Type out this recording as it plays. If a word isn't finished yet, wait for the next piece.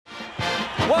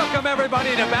Welcome everybody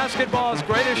to basketball's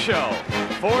greatest show.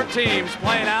 4 teams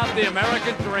playing out the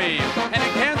American dream. And in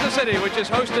Kansas City, which has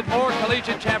hosted more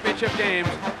collegiate championship games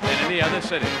than any other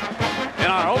city. In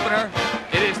our opener,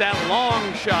 it is that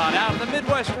long shot out of the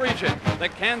Midwest region. The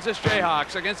Kansas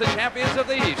Jayhawks against the champions of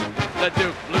the East, the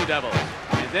Duke Blue Devils.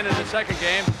 And then in the second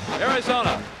game,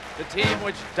 Arizona, the team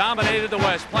which dominated the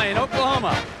West, playing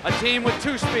Oklahoma, a team with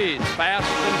 2 speeds, fast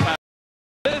and fast.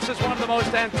 This is one of the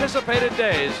most anticipated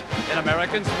days in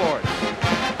American sports.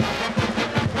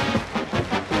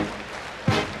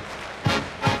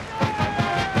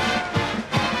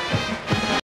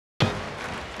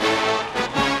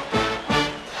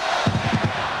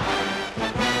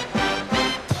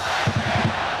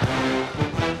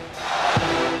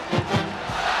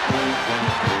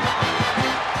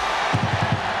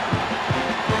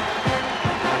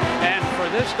 And for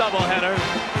this doubleheader,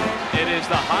 it is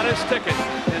the hottest ticket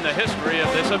in the history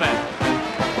of this event.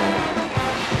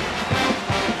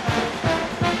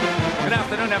 Good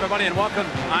afternoon, everybody, and welcome.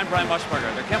 I'm Brent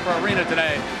Musburger. The Kemper Arena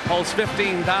today holds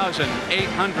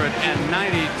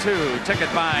 15,892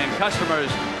 ticket buying customers.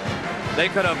 They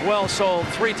could have well sold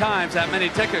 3 times that many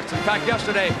tickets. In fact,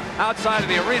 yesterday, outside of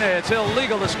the arena, it's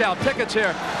illegal to scalp tickets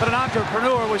here, but an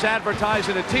entrepreneur was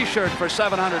advertising a T-shirt for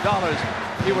 $700.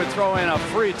 He would throw in a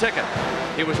free ticket.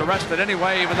 He was arrested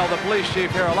anyway, even though the police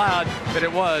chief here allowed that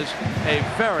it was a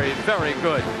very, very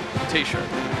good T-shirt.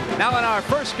 Now in our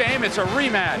first game, it's a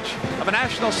rematch of a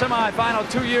national semifinal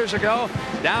 2 years ago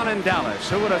down in Dallas.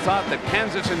 Who would have thought that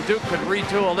Kansas and Duke could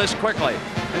retool this quickly?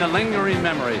 In the lingering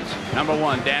memories, number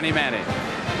 1, Danny Manning.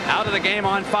 Out of the game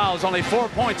on fouls, only 4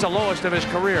 points, the lowest of his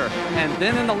career. And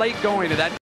then in the late going to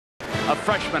that, a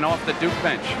freshman off the Duke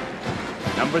bench.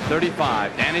 Number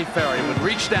 35, Danny Ferry, would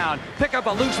reach down, pick up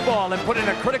a loose ball, and put in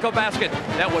a critical basket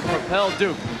that would propel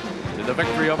Duke to the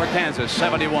victory over Kansas,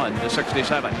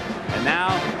 71-67. And now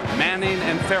Manning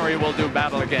and Ferry will do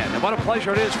battle again. And what a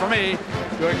pleasure it is for me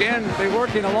to again be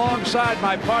working alongside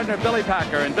my partner Billy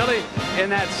Packer. And Billy, in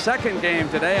that second game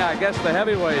today, I guess the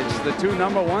heavyweights, the 2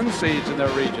 number 1 seeds in their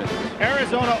region.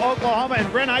 Arizona, Oklahoma,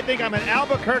 and Brent, I think I'm in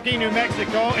Albuquerque, New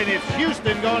Mexico, and it's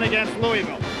Houston going against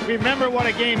Louisville. Remember what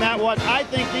a game that was. I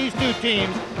think these 2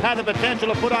 teams had the potential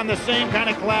to put on the same kind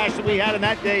of clash that we had in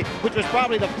that day, which was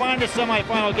probably the finest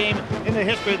semifinal game in the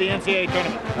history of the NCAA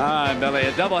tournament. Billy,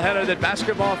 a doubleheader that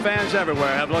basketball fans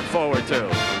everywhere have looked forward to.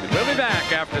 And we'll be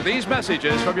back after these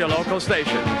messages from your local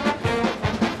station.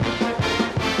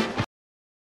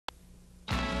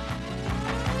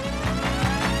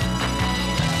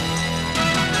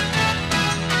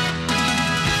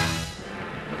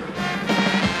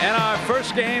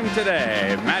 First game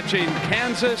today, matching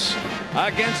Kansas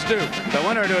against Duke. The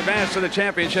winner to advance to the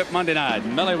championship Monday night.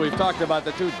 Millie, we've talked about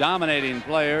the 2 dominating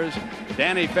players,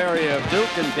 Danny Ferry of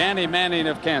Duke and Danny Manning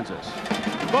of Kansas.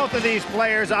 Both of these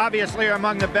players obviously are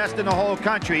among the best in the whole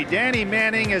country. Danny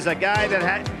Manning is a guy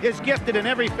that is gifted in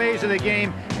every phase of the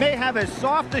game, may have as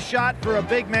soft a shot for a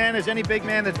big man as any big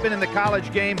man that's been in the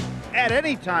college game at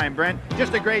any time, Brent.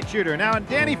 Just a great shooter. Now, in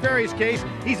Danny Ferry's case,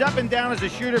 he's up and down as a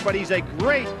shooter, but he's a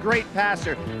great, great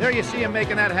passer. There you see him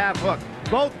making that half hook.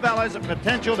 Both fellas have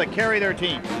potential to carry their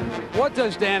teams. What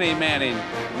does Danny Manning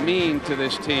mean to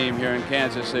this team here in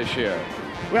Kansas this year?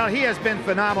 Well, he has been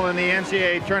phenomenal in the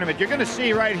NCAA tournament. You're going to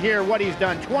see right here what he's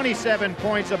done. 27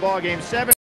 points a ball game,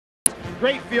 7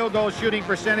 great field goal shooting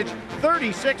percentage,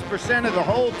 36% of the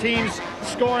whole team's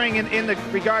scoring in the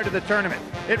regard to the tournament.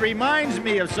 It reminds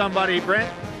me of somebody,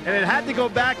 Brent, and it had to go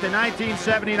back to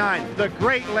 1979. The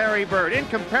great Larry Bird,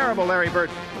 incomparable Larry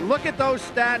Bird. Look at those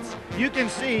stats. You can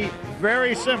see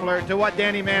very similar to what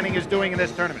Danny Manning is doing in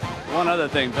this tournament. One other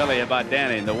thing, Billy, about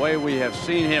Danny, the way we have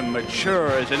seen him mature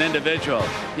as an individual.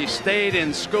 He stayed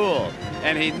in school,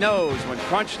 and he knows when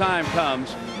crunch time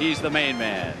comes, he's the main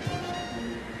man.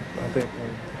 I think when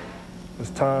it's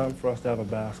time for us to have a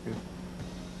basket,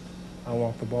 I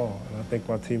want the ball. And I think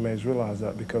my teammates realize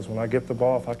that, because when I get the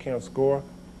ball, if I can't score,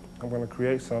 I'm going to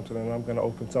create something, and I'm going to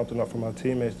open something up for my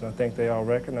teammates, and I think they all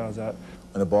recognize that.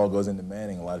 When the ball goes into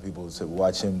Manning, a lot of people say,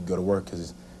 watch him go to work,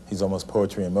 because he's almost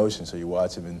poetry in motion. So you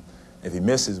watch him, and if he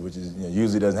misses, which is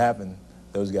usually doesn't happen,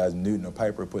 those guys, Newton or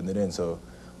Piper, are putting it in. So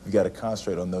we've got to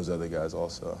concentrate on those other guys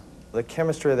also. The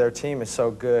chemistry of their team is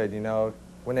so good,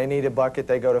 When they need a bucket,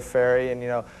 they go to Ferry,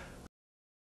 and,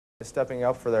 stepping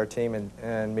up for their team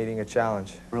and meeting a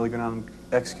challenge. Really go down and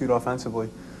execute offensively,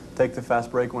 take the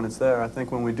fast break when it's there. I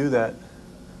think when we do that,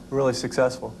 we're really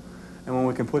successful. And when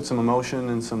we can put some emotion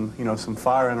and some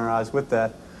fire in our eyes with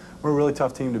that, we're a really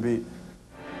tough team to beat.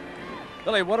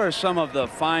 Billy, what are some of the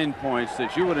fine points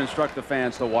that you would instruct the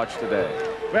fans to watch today?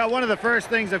 Well, one of the first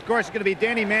things, of course, is going to be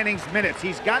Danny Manning's minutes.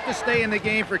 He's got to stay in the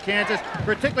game for Kansas,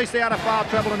 particularly stay out of foul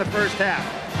trouble in the first half.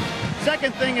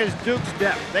 Second thing is Duke's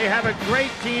depth. They have a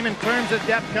great team in terms of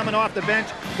depth coming off the bench,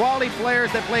 quality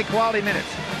players that play quality minutes.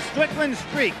 Strickland's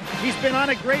streak. He's been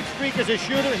on a great streak as a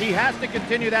shooter. He has to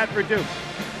continue that for Duke.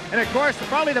 And, of course,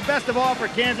 probably the best of all for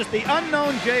Kansas, the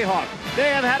unknown Jayhawk. They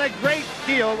have had a great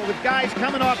deal with guys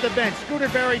coming off the bench. Scooter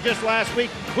Berry just last week.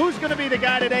 Who's going to be the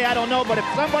guy today, I don't know, but if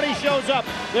somebody shows up,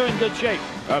 they're in good shape.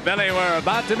 Well, Billy, we're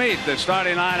about to meet the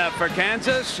starting lineup for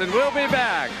Kansas, and we'll be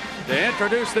back to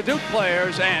introduce the Duke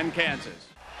players and Kansas.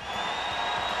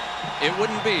 It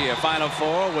wouldn't be a Final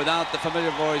Four without the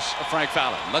familiar voice of Frank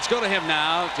Fallon. Let's go to him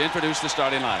now to introduce the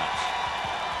starting lineups.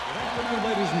 Good afternoon,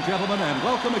 ladies and gentlemen, and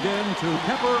welcome again to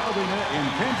Kemper Arena in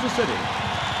Kansas City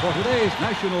for today's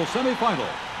national semifinal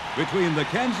between the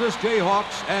Kansas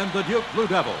Jayhawks and the Duke Blue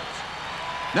Devils.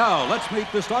 Now, let's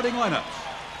meet the starting lineups.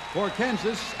 For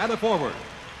Kansas, at a forward,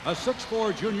 a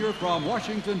 6'4" junior from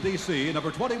Washington, D.C.,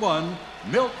 number 21,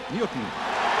 Milt Newton.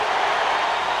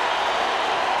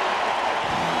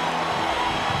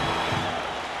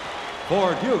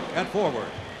 For Duke, at forward,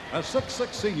 a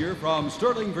 6'6" senior from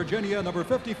Sterling, Virginia, number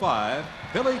 55,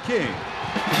 Billy King.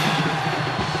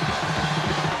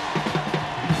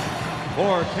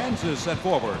 For Kansas at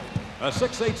forward, a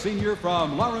 6'8" senior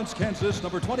from Lawrence, Kansas,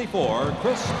 number 24,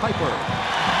 Chris Piper.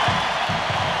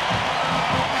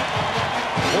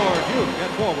 For Duke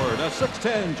at forward, a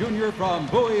 6'10" junior from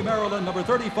Bowie, Maryland, number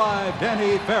 35,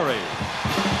 Danny Ferry.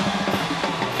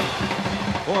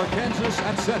 For Kansas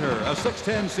at center, a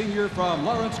 6'10" senior from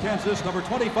Lawrence, Kansas, number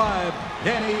 25,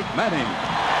 Danny Manning.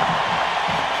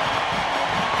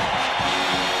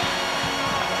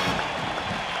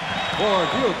 For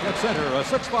Duke at center, a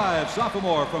 6'5"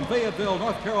 sophomore from Fayetteville,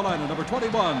 North Carolina, number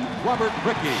 21, Robert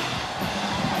Brickey.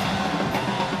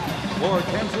 For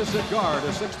Kansas at guard,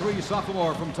 a 6'3"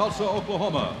 sophomore from Tulsa,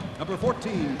 Oklahoma, number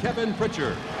 14, Kevin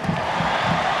Pritchard.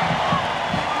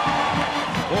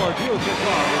 For Duke at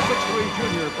guard, a 6'3"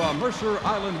 junior from Mercer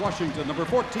Island, Washington, number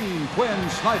 14, Quinn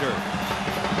Snyder.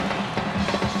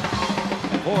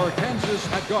 For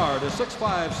Kansas at guard, a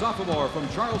 6'5" sophomore from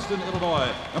Charleston,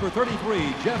 Illinois, number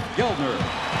 33, Jeff Geldner.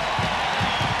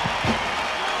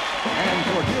 And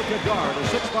for Duke at guard, a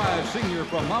 6'5" senior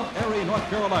from Mount Airy, North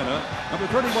Carolina, number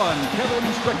 31,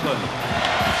 Kevin Strickland.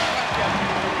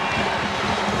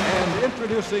 And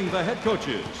introducing the head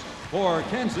coaches. For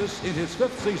Kansas in his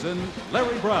 5th season,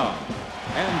 Larry Brown.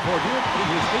 And for Duke in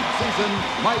his 8th season,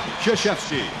 Mike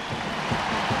Krzyzewski.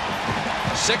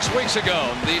 6 weeks ago,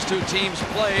 these two teams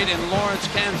played in Lawrence,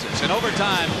 Kansas. In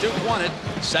overtime, Duke won it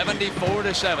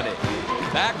 74-70.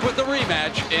 Back with the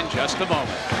rematch in just a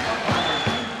moment.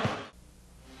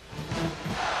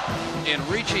 In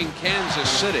reaching Kansas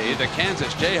City, the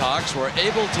Kansas Jayhawks were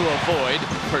able to avoid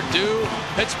Purdue,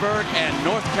 Pittsburgh, and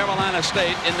North Carolina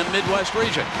State in the Midwest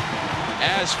region.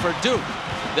 As for Duke,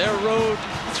 their road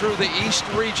through the East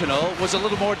Regional was a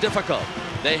little more difficult.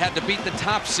 They had to beat the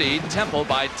top seed, Temple,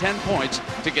 by 10 points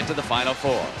to get to the Final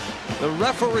Four. The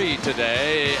referee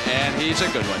today, and he's a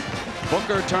good one,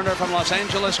 Booker Turner from Los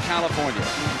Angeles, California.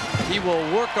 He will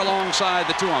work alongside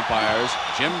the two umpires,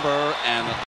 Jim Burr and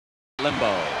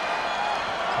Limbo.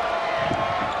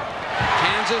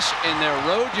 Kansas in their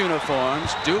road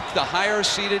uniforms, Duke the higher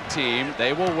seeded team.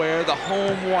 They will wear the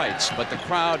home whites, but the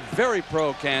crowd very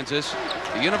pro Kansas.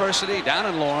 The university down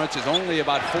in Lawrence is only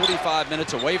about 45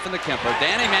 minutes away from the Kemper.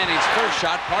 Danny Manning's first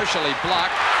shot partially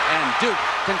blocked, and Duke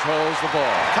controls the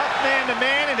ball. Tough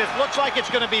man-to-man, and it looks like it's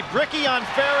going to be Brickey on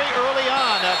Ferry early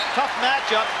on. A tough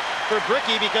matchup for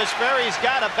Brickey because Ferry's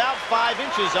got about 5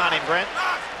 inches on him, Brent.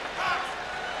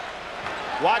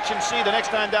 Watch and see the next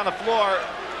time down the floor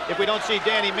if we don't see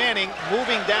Danny Manning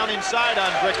moving down inside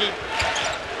on Brickey,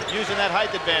 using that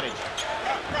height advantage.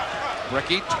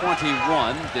 Brickey, 21,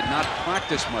 did not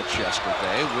practice much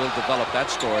yesterday. We'll develop that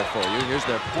story for you. Here's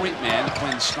their point man,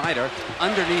 Quinn Snyder,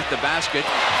 underneath the basket.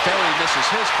 Ferry misses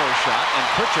his first shot, and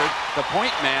Pritchard, the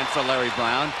point man for Larry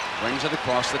Brown, brings it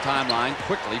across the timeline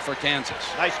quickly for Kansas.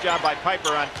 Nice job by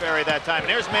Piper on Ferry that time.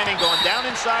 And there's Manning going down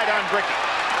inside on Brickey.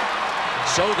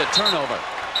 So the turnover.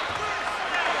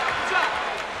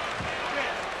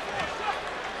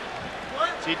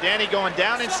 See Danny going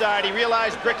down inside. He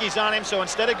realized Brickey's on him, so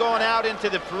instead of going out into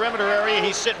the perimeter area,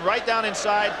 he's sitting right down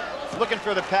inside looking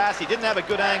for the pass. He didn't have a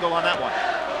good angle on that one.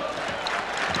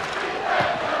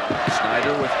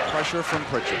 Snyder with pressure from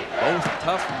Pritchard. Both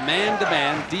tough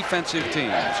man-to-man defensive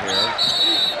teams here.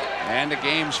 And the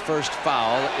game's first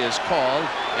foul is called,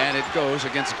 and it goes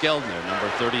against Geldner, number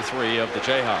 33 of the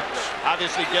Jayhawks.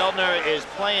 Obviously, Geldner is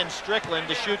playing Strickland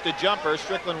to shoot the jumper.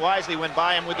 Strickland wisely went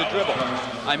by him with the dribble.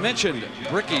 I mentioned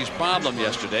Bricky's problem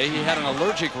yesterday. He had an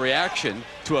allergic reaction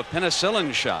to a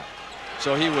penicillin shot.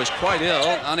 So he was quite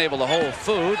ill, unable to hold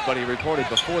food, but he reported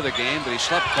before the game that he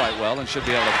slept quite well and should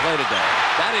be able to play today.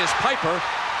 That is Piper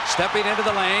stepping into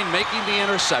the lane, making the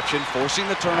interception, forcing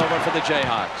the turnover for the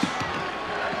Jayhawks.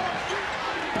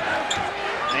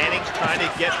 Manning's trying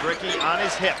to get Bricky on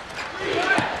his hip.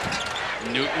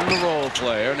 Newton, the role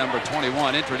player, number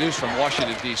 21, introduced from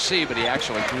Washington, D.C., but he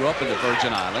actually grew up in the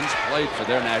Virgin Islands, played for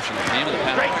their national team in the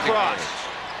Pan American Games.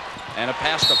 And a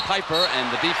pass to Piper,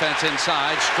 and the defense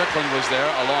inside. Strickland was there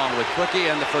along with Bricky,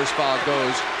 and the first foul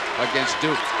goes against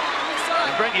Duke.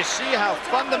 And Brent, you see how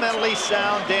fundamentally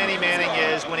sound Danny Manning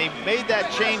is when he made that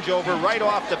changeover right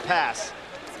off the pass.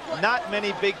 Not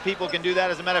many big people can do that.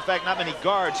 As a matter of fact, not many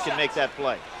guards can make that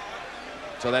play.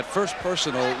 So that first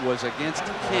personal was against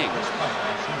King.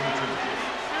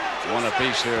 One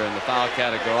apiece here in the foul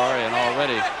category, and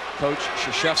already Coach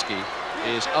Krzyzewski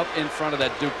is up in front of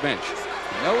that Duke bench.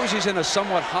 He knows he's in a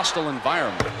somewhat hostile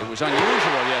environment. It was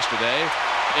unusual yesterday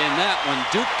in that when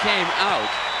Duke came out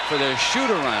for their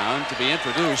shoot-around to be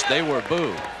introduced, they were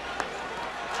booed.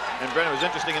 And Brent, it was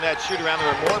interesting in that shoot-around, there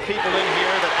were more people in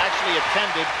here that actually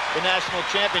attended the national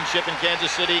championship in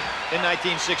Kansas City in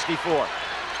 1964.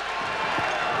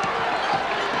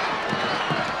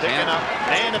 Picking up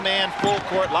man-to-man, full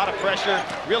court, a lot of pressure,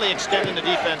 really extending the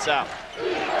defense out.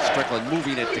 Strickland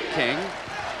moving it to King.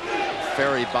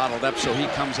 Ferry bottled up, so he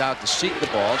comes out to seek the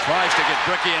ball, tries to get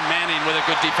Bricky and Manning with a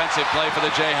good defensive play for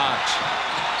the Jayhawks.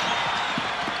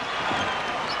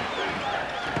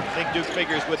 I think Duke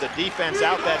figures with the defense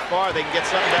out that far, they can get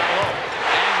something down low.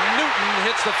 And Newton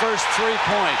hits the first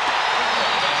three-point.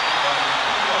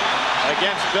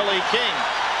 Against Billy King,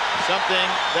 something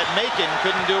that Macon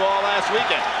couldn't do all last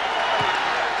weekend.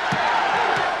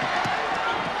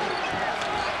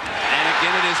 And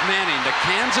again, it is Manning. The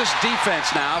Kansas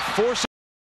defense now forcing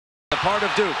the part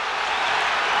of Duke.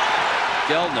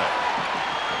 Geldner.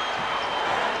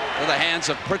 To the hands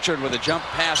of Pritchard with a jump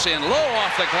pass in. Low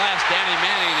off the glass. Danny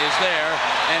Manning is there.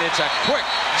 And it's a quick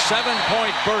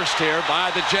 7-point burst here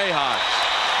by the Jayhawks.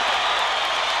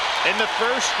 In the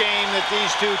first game that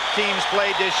these two teams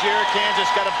played this year, Kansas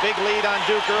got a big lead on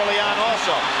Duke early on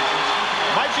also.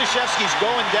 Mike Krzyzewski's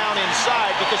going down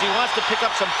inside because he wants to pick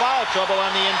up some foul trouble on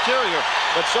the interior.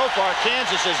 But so far,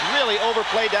 Kansas has really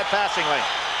overplayed that passing lane.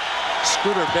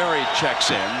 Scooter Berry checks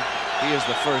in. He is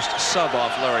the first sub off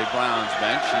Larry Brown's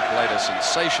bench. He played a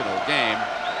sensational game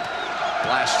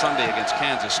last Sunday against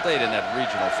Kansas State in that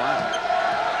regional final.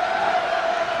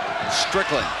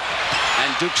 Strickland. And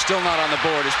Duke still not on the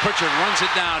board as Pritchard runs it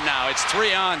down now. It's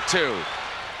 3-on-2.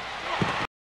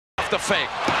 Off the fake.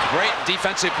 Great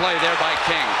defensive play there by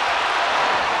King.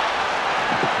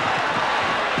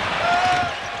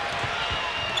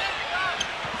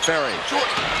 Ferry.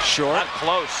 Short. Not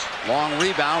close. Long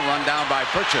rebound run down by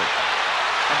Pritchard.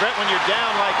 And Brent, when you're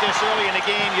down like this early in the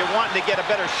game, you're wanting to get a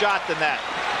better shot than that.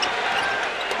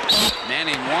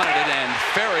 Manning wanted it, and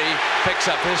Ferry picks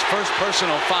up his first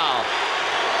personal foul.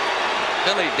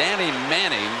 Billy, Danny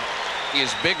Manning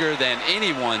is bigger than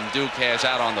anyone Duke has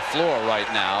out on the floor right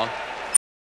now.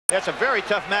 That's a very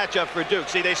tough matchup for Duke.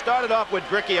 See, they started off with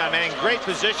Bricky on Manning. Great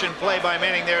position play by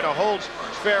Manning there to hold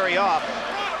Ferry off.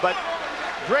 But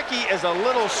Bricky is a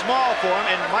little small for him,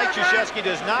 and Mike Krzyzewski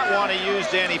does not want to use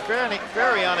Danny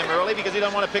Ferry on him early because he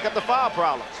doesn't want to pick up the foul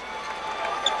problems.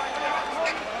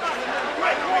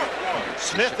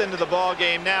 Smith into the ball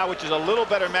game now, which is a little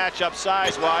better matchup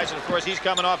size-wise, and of course he's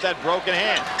coming off that broken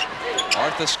hand.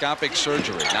 Arthroscopic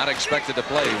surgery, not expected to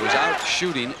play. He was out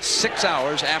shooting 6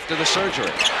 hours after the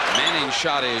surgery. Manning's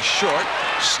shot is short.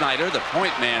 Snyder, the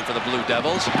point man for the Blue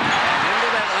Devils, and into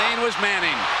that lane was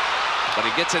Manning. But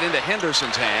he gets it into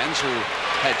Henderson's hands, who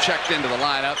had checked into the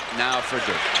lineup now for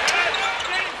Duke.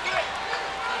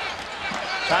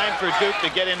 Time for Duke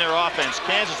to get in their offense.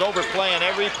 Kansas overplaying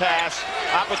every pass.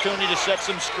 Opportunity to set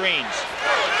some screens.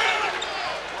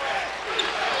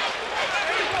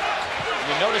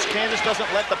 You notice Kansas doesn't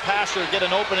let the passer get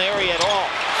an open area at all.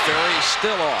 Ferry's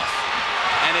still off.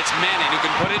 And it's Manning who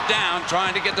can put it down,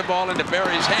 trying to get the ball into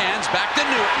Berry's hands. Back to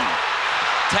Newton.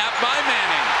 Tapped by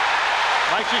Manning.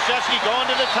 Mike Krzyzewski going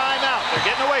to the timeout. They're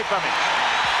getting away from him.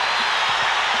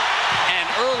 An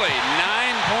early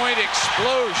 9-point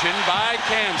explosion by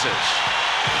Kansas.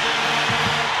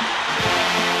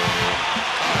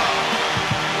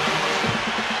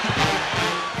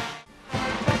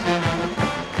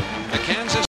 The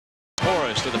Kansas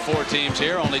chorus to the four teams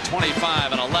here, only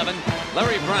 25-11.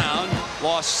 Larry Brown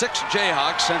lost 6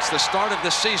 Jayhawks since the start of the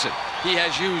season. He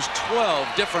has used 12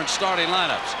 different starting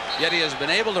lineups, yet he has been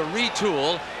able to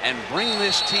retool and bring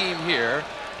this team here,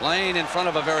 playing in front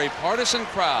of a very partisan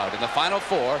crowd in the Final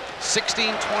Four.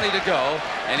 16:20 to go,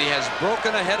 and he has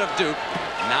broken ahead of Duke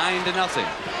 9-0.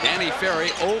 Danny Ferry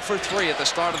 0 for 3 at the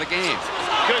start of the game.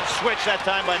 Good switch that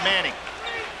time by Manning.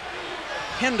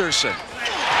 Henderson.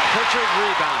 Pritchard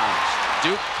rebounds.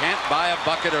 Duke can't buy a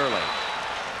bucket early.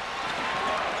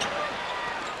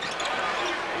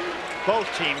 Both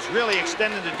teams really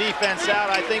extending the defense out.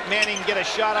 I think Manning can get a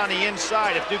shot on the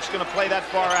inside if Duke's going to play that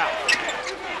far out.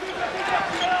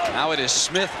 Now it is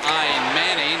Smith eyeing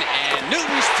Manning, and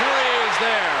Newton's three is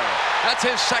there. That's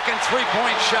his second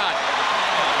three-point shot.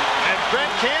 And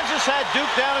Brent, Kansas had Duke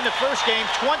down in the first game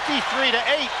 23-8.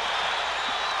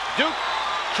 Duke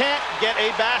can't get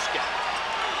a basket.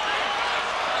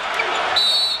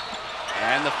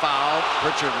 And the foul.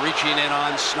 Pritchard reaching in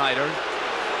on Snyder.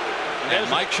 And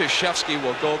Mike Krzyzewski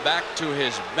will go back to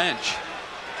his bench.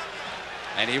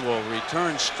 And he will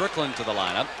return Strickland to the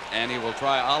lineup. And he will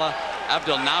try Ala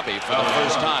Abdelnaby for the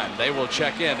first time. They will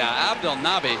check in. Now,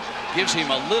 Abdelnaby gives him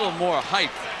a little more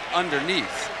height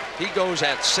underneath. He goes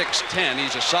at 6'10".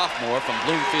 He's a sophomore from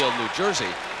Bloomfield, New Jersey.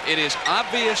 It is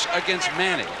obvious against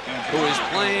Manning, who is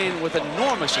playing with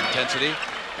enormous intensity.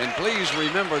 And please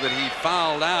remember that he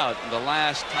fouled out the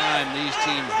last time these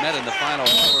teams met in the Final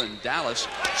Four in Dallas,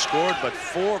 scored but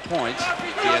 4 points.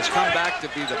 He has come back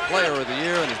to be the player of the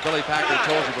year, and as Billy Packer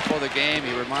told you before the game,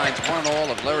 he reminds one and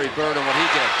all of Larry Bird and what he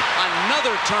did.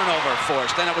 Another turnover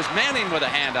forced, and it was Manning with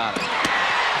a hand on it.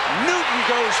 Newton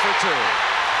goes for 2.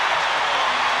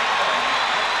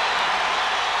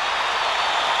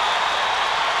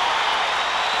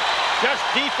 Just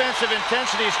defensive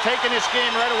intensity is taking this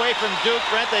game right away from Duke.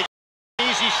 Brent, they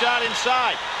easy shot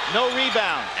inside. No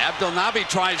rebound. Abdelnaby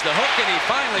tries the hook, and he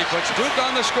finally puts Duke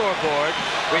on the scoreboard.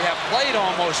 We have played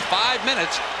almost 5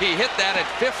 minutes. He hit that at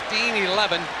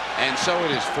 15-11, and so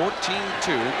it is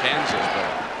 14-2 Kansas.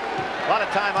 A lot of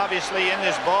time, obviously, in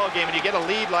this ball game, and you get a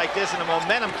lead like this, and the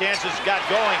momentum Kansas got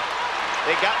going.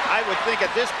 They got, I would think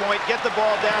at this point, get the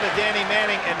ball down to Danny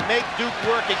Manning and make Duke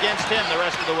work against him the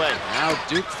rest of the way. Now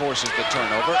Duke forces the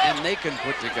turnover, and they can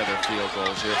put together field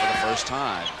goals here for the first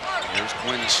time. Here's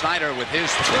Quinn Snyder with his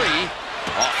 3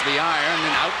 off the iron,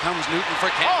 and out comes Newton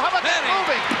for Kansas. Oh, how about that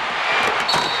moving?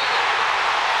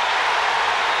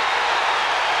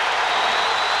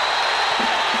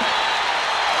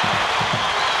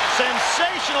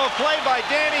 Sensational play by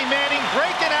Danny Manning,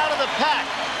 breaking out of the pack.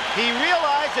 He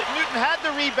realized that Newton had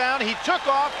the rebound. He took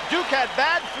off. Duke had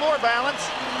bad floor balance.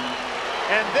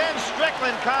 And then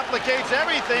Strickland complicates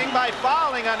everything by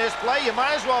fouling on this play. You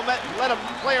might as well let a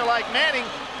player like Manning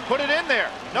put it in there.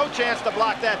 No chance to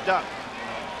block that dunk.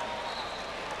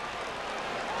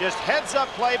 Just heads-up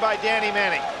play by Danny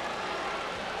Manning.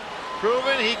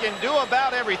 Proving he can do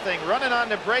about everything, running on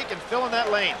the break and filling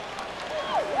that lane.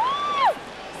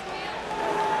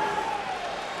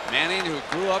 Manning, who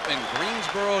grew up in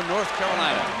Greensboro, North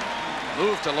Carolina,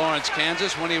 moved to Lawrence,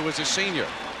 Kansas when he was a senior.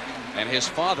 And his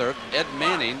father, Ed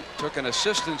Manning, took an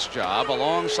assistant's job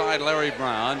alongside Larry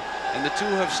Brown, and the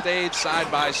two have stayed side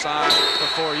by side for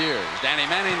 4 years. Danny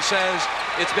Manning says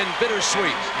it's been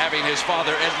bittersweet having his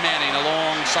father, Ed Manning,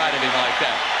 alongside of him like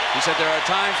that. He said there are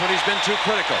times when he's been too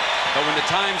critical, but when the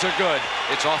times are good,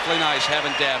 it's awfully nice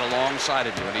having Dad alongside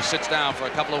of you. And he sits down for a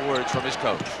couple of words from his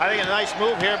coach. I think a nice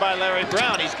move here by Larry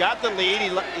Brown. He's got the lead.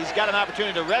 He's got an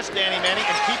opportunity to rest Danny Manning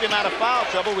and keep him out of foul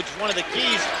trouble, which is one of the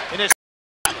keys in this.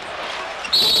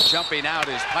 Jumping out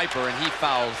is Piper, and he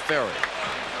fouls Ferry.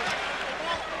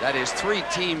 That is 3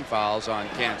 team fouls on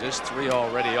Kansas, 3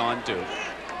 already on Duke.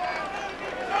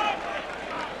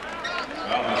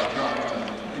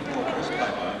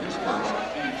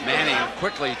 Manning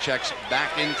quickly checks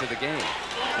back into the game.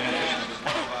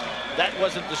 That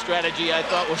wasn't the strategy I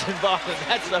thought was involved in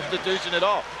that substitution at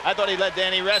all. I thought he let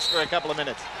Danny rest for a couple of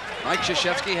minutes. Mike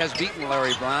Krzyzewski has beaten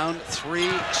Larry Brown 3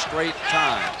 straight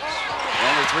times.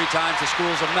 Only 3 times the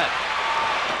schools have met.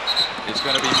 It's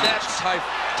going to be much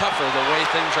tougher the way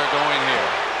things are going here.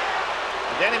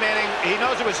 Danny Manning, he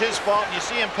knows it was his fault, and you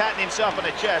see him patting himself on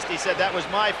the chest. He said, that was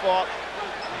my fault.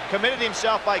 Committed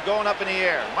himself by going up in the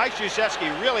air. Mike Krzyzewski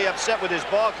really upset with his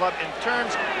ball club in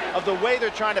terms of the way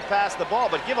they're trying to pass the ball,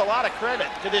 but give a lot of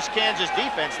credit to this Kansas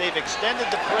defense. They've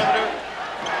extended the perimeter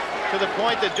to the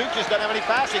point that Duke just doesn't have any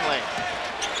passing lanes.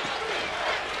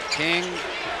 King,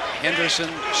 Henderson,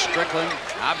 Strickland,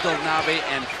 Abdelnaby,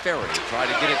 and Ferry try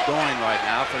to get it going right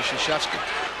now for Krzyzewski.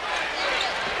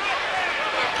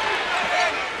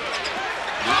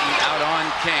 Newton out on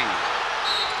King.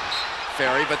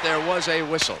 Ferry, but there was a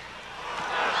whistle.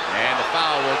 And the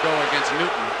foul will go against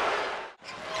Newton.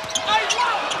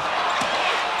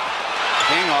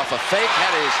 King off a fake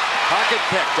had his pocket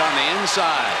picked on the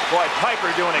inside. Boy,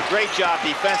 Piper doing a great job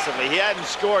defensively. He hadn't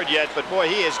scored yet, but boy,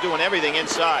 he is doing everything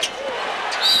inside.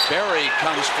 Berry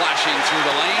comes flashing through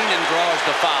the lane and draws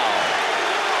the foul.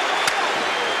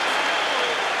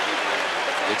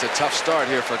 It's a tough start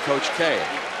here for Coach K.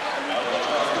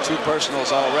 2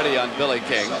 personals already on Billy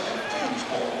King.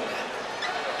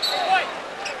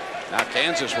 Now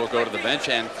Kansas will go to the bench,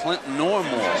 and Clinton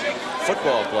Normore,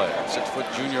 football player, 6-foot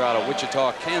junior out of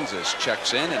Wichita, Kansas,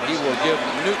 checks in, and he will give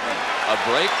Newton a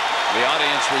break. The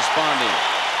audience responding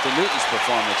to Newton's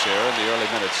performance here in the early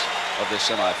minutes of this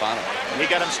semifinal. He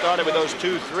got him started with those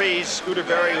 2 threes. Scooter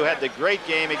Berry, who had the great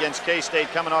game against K-State,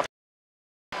 coming off.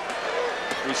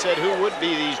 We said who would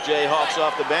be these Jayhawks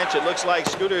off the bench. It looks like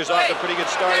Scooter's off a pretty good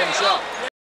start himself.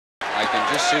 I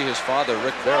can just see his father,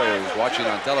 Rick Berry, who's watching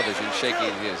on television,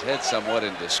 shaking his head somewhat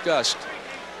in disgust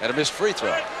at a missed free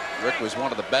throw. Rick was one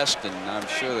of the best, and I'm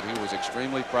sure that he was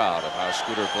extremely proud of how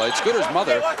Scooter played. Scooter's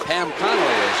mother, Pam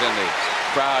Connolly, is in the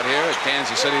crowd here at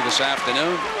Kansas City this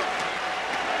afternoon.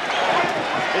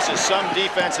 This is some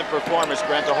defensive performance,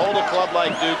 Brent, to hold a club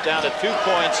like Duke down to 2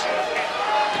 points,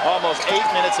 almost 8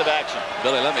 minutes of action.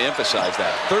 Billy, let me emphasize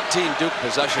that. 13 Duke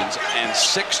possessions and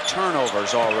 6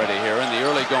 turnovers already here in the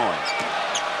early going.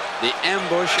 The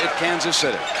ambush at Kansas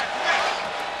City.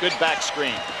 Good back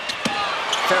screen.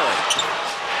 Ferry.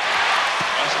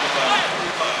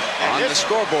 On the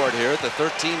scoreboard here at the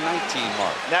 13-19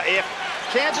 mark. Now, if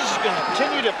Kansas is going to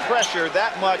continue to pressure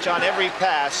that much on every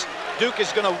pass, Duke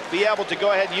is going to be able to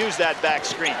go ahead and use that back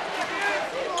screen.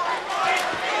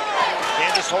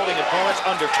 Kansas holding opponents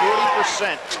under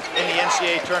 40% in the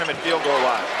NCAA tournament field goal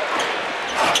line.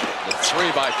 The 3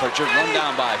 by Pritchard, run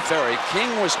down by Ferry. King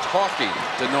was talking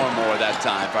to Normore that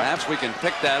time. Perhaps we can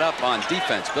pick that up on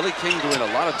defense. Billy King doing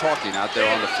a lot of talking out there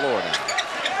on the floor now.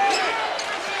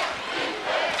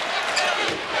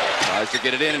 Tries to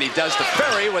get it in, and he does to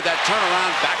Ferry with that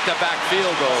turnaround back-to-back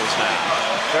field goals now.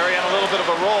 Ferry on a little bit of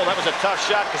a roll. That was a tough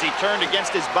shot because he turned against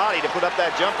his body to put up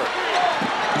that jumper.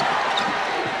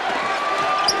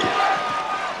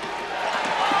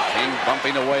 King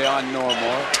bumping away on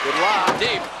Normore. Good lob.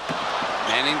 Deep.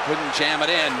 Manning couldn't jam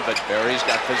it in, but Berry's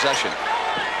got possession.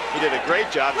 He did a great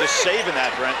job just saving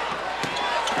that, Brent.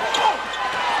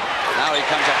 Now he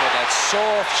comes up with that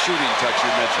soft shooting touch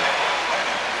you mentioned.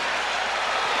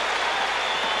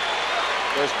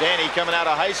 There's Danny coming out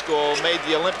of high school, made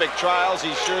the Olympic trials.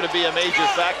 He's sure to be a major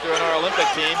factor in our Olympic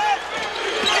team.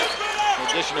 In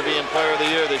addition to being player of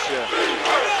the year this year.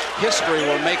 History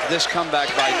will make this comeback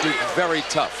by Duke very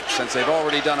tough. Since they've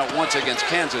already done it once against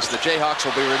Kansas, the Jayhawks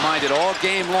will be reminded all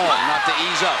game long not to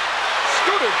ease up.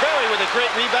 Scooter Berry with a great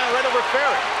rebound right over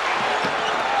Ferry.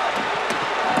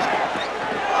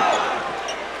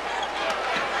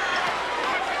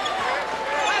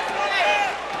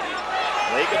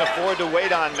 They can afford to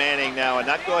wait on Manning now and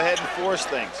not go ahead and force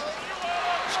things.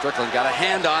 Strickland got a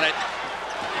hand on it.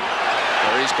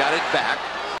 Berry's got it back.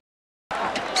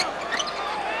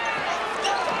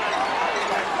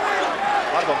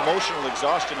 A lot of emotional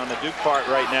exhaustion on the Duke part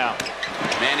right now.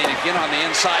 Manning again on the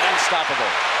inside,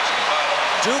 unstoppable.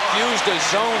 Duke used a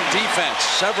zone defense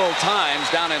several times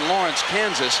down in Lawrence,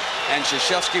 Kansas, and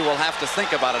Krzyzewski will have to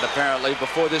think about it apparently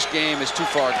before this game is too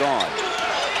far gone.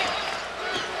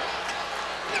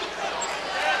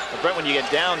 But Brent, when you get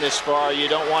down this far, you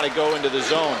don't want to go into the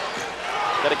zone.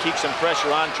 Got to keep some pressure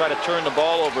on, try to turn the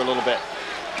ball over a little bit.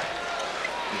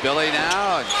 Billy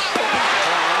now, and turn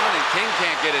around, and King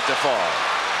can't get it to fall.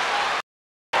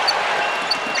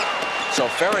 So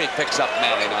Ferry picks up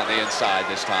Manning on the inside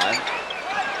this time.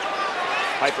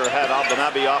 Piper had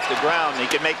Abdelnaby off the ground. He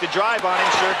can make the drive on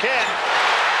him, sure can.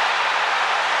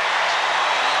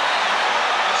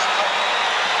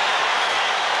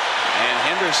 And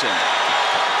Henderson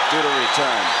due to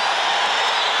return.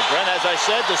 Brent, as I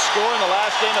said, the score in the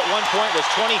last game at one point was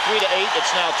 23-8.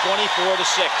 It's now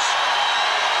 24-6.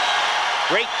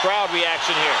 Great crowd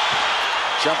reaction here.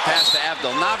 Jump pass to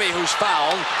Abdelnaby, who's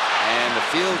fouled, and the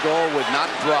field goal would not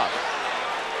drop.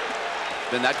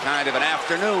 Been that kind of an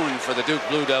afternoon for the Duke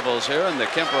Blue Devils here in the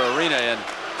Kemper Arena in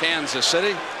Kansas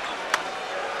City.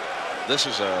 This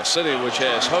is a city which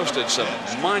has hosted some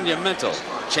monumental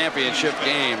championship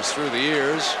games through the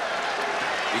years.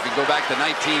 You can go back to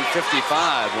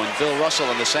 1955 when Bill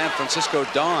Russell and the San Francisco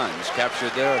Dons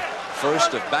captured their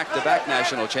first of back-to-back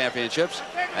national championships.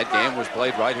 That game was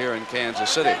played right here in Kansas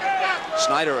City.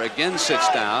 Snyder again sits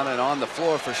down, and on the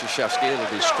floor for Krzyzewski it'll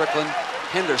be Strickland,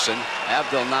 Henderson,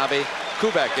 Abdelnaby,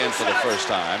 Kubek in for the first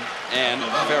time, and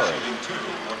Ferry.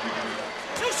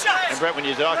 And Brett, when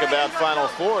you talk about Final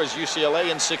Fours,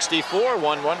 UCLA in '64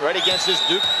 won one right against this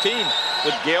Duke team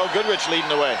with Gail Goodrich leading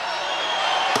the way.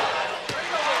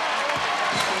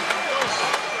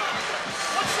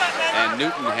 And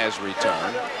Newton has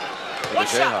returned for the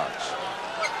Jayhawks.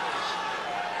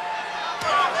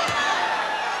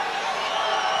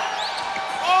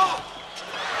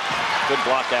 Good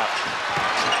block out.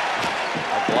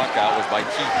 A block out was by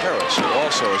Keith Harris, who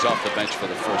also is off the bench for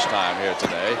the first time here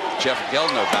today. Jeff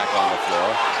Geldner back on the floor.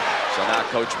 So now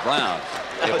Coach Brown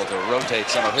able to rotate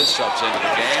some of his subs into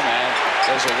the game, and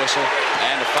there's a whistle,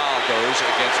 and the foul goes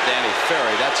against Danny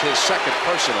Ferry. That's his second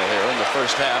personal here in the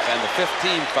first half, and the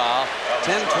 15th foul.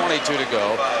 10:22 to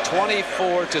go,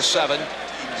 24-7.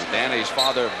 Danny's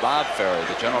father, Bob Ferry,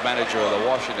 the general manager of the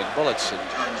Washington Bullets.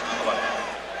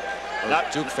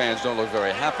 Duke fans don't look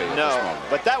very happy at this moment.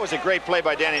 But that was a great play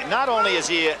by Danny. Not only is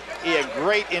he a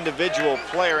great individual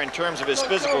player in terms of his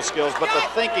physical skills, but the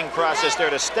thinking process there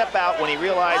to step out when he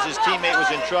realized his teammate was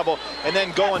in trouble and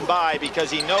then going by because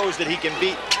he knows that he can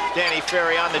beat Danny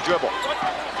Ferry on the dribble.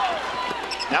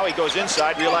 Now he goes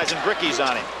inside, realizing Bricky's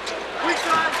on him.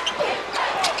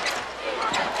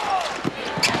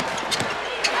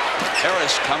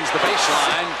 Harris comes the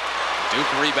baseline.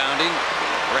 Duke rebounding.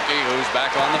 Bricky, who's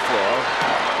back on the floor.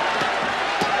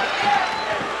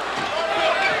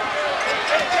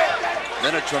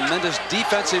 Then a tremendous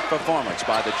defensive performance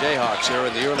by the Jayhawks here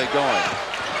in the early going.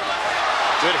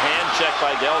 Good hand check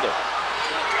by Gelder.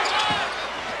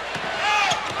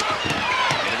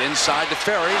 Get it inside to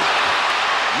Ferry.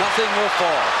 Nothing will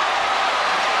fall.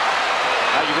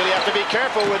 Now you really have to be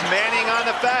careful with Manning on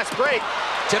the fast break.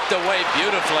 Tipped away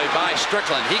beautifully by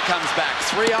Strickland. He comes back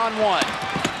 3-on-1.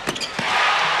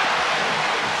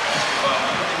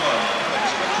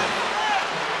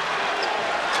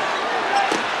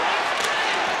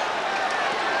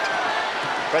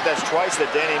 But that's twice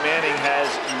that Danny Manning has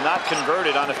not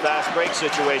converted on a fast break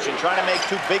situation, trying to make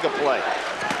too big a play.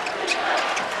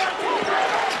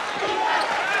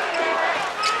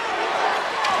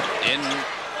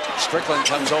 Strickland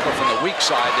comes over from the weak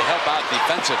side to help out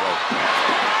defensively.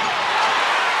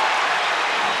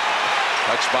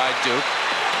 Touched by Duke.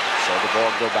 So the ball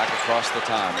will go back across the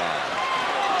timeline.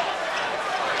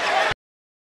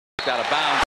 Out of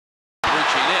bounds.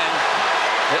 Reaching in.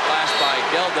 Hit last by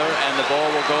Gelder, and the ball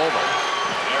will go over.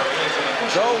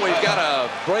 So we've got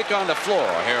a break on the floor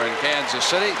here in Kansas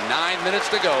City. 9 minutes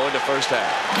to go in the first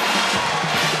half.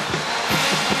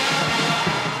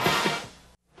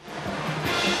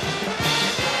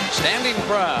 Standing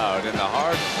proud in the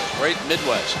heart of the great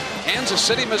Midwest, Kansas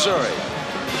City, Missouri.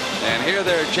 And here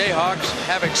their Jayhawks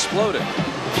have exploded,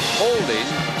 holding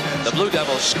the Blue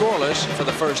Devils scoreless for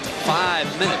the first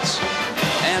 5 minutes.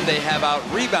 And they have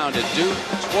out-rebounded Duke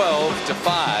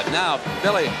 12-5. Now,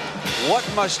 Billy, what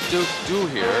must Duke do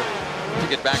here to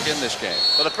get back in this game?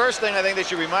 Well, the first thing I think they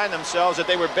should remind themselves that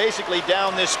they were basically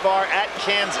down this far at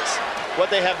Kansas. What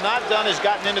they have not done is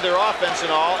gotten into their offense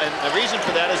and all, and the reason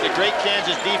for that is the great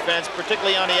Kansas defense,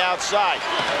 particularly on the outside.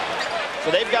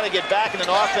 So they've got to get back in an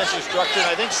offensive structure,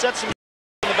 and I think set some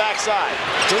on the backside.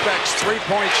 Kubek's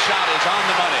three-point shot is on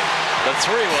the money. The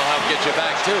three will help get you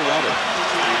back too, won't it?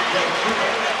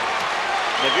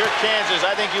 If you're Kansas,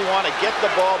 I think you want to get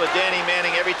the ball to Danny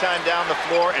Manning every time down the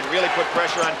floor and really put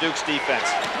pressure on Duke's defense.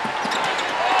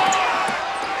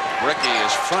 Bricky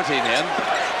is fronting him.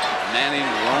 Manning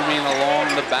roaming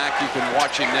along the back. You can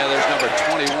watch him there. There's number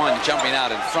 21 jumping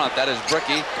out in front. That is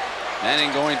Bricky.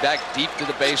 Manning going back deep to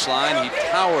the baseline. He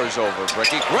towers over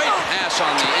Bricky. Great pass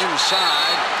on the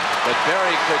inside, but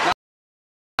Berry could not.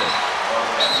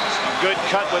 Good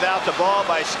cut without the ball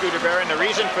by Scooter Berry, and the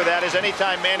reason for that is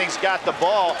anytime Manning's got the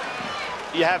ball,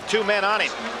 you have two men on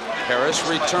him. Harris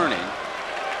returning.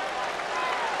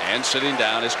 And sitting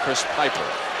down is Chris Piper.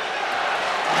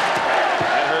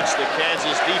 That hurts the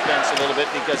Kansas defense a little bit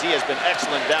because he has been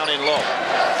excellent down in low.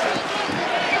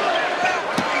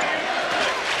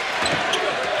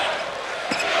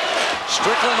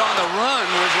 Strickland on the run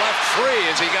was left free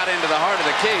as he got into the heart of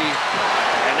the key.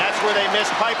 And that's where they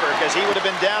missed Piper because he would have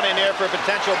been down in there for a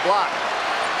potential block.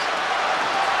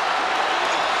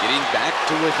 Getting back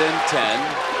to within 10.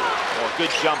 Oh,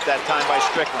 good jump that time by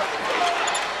Strickland.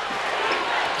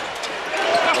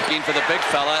 Looking for the big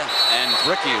fella, and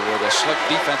Bricky with a slick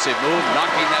defensive move,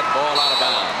 knocking that ball out of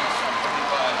bounds.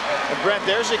 And Brent,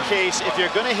 there's a case, if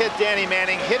you're going to hit Danny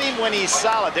Manning, hit him when he's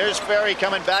solid. There's Ferry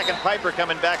coming back and Piper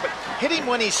coming back, but hit him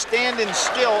when he's standing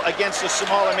still against a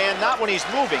smaller man, not when he's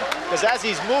moving. Because as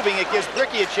he's moving, it gives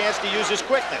Bricky a chance to use his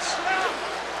quickness.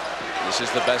 This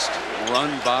is the best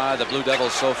run by the Blue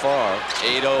Devils so far.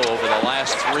 8-0 over the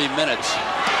last 3 minutes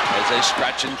as they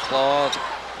scratch and claw,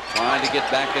 trying to get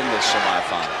back in this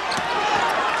semifinal.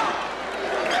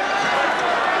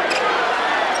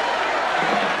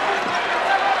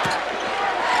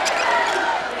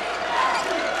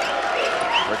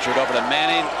 Richard over to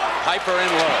Manning. Piper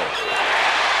in low.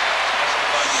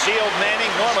 Sealed Manning.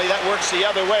 Normally that works the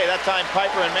other way. That time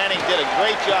Piper and Manning did a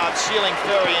great job sealing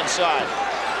Ferry inside.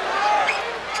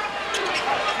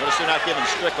 Notice they're not giving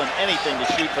Strickland anything to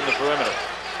shoot from the perimeter.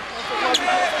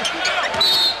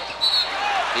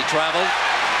 He traveled.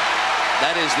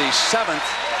 That is the 7th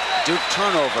Duke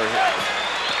turnover here.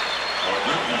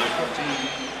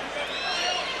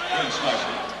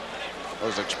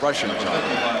 Those expressions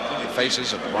on the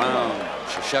faces of Brown,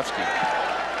 Krzyzewski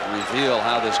reveal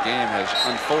how this game has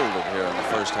unfolded here in the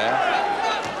first half.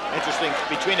 Interesting,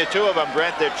 between the two of them,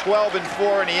 Brent, they're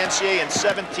 12-4 in the NCAA and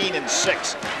 17-6.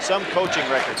 Some coaching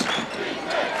records.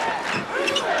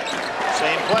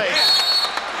 Same play.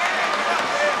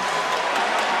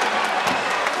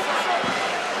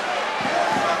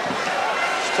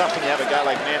 It's tough when you have a guy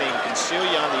like Manning who can seal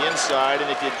you on the inside, and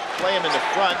if you play him in the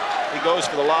front, he goes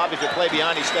for the lob. If you play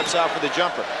behind, he steps out for the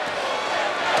jumper.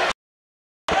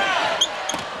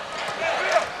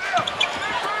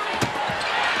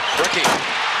 Ricky.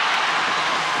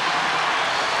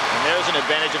 And there's an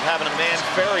advantage of having a man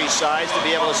Ferry's size to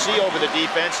be able to see over the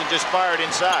defense and just fire it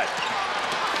inside.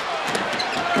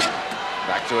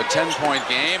 Back to a 10-point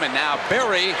game, and now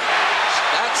Berry.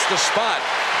 That's the spot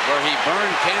where he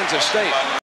burned Kansas State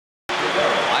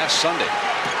last Sunday.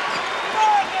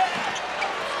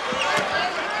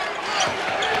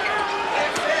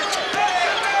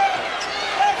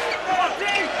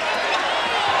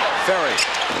 Ferry.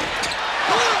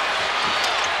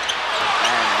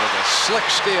 And with a slick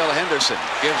steal, Henderson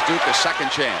gives Duke a second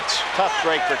chance. Tough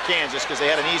break for Kansas because they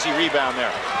had an easy rebound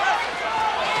there.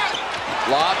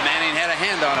 Lob. Manning had a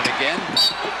hand on it again.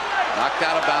 Knocked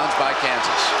out of bounds by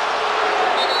Kansas.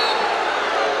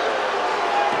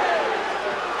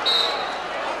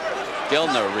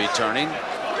 Gilner returning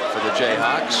for the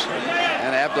Jayhawks.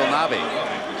 And Abdelnaby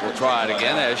will try it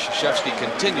again as Krzyzewski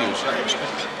continues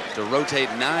to rotate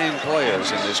 9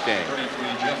 players in this game.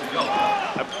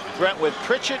 Brent, with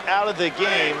Pritchett out of the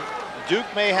game, Duke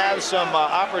may have some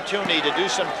opportunity to do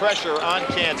some pressure on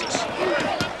Kansas.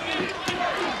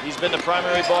 He's been the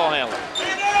primary ball handler.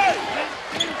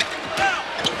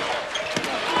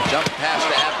 Jump pass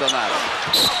to Abdelnaby.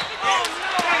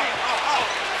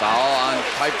 Foul on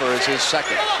Piper is his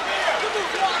second.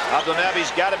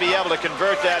 Abdelnaby's got to be able to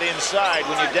convert that inside.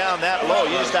 When you're down that low,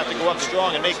 you just have to go up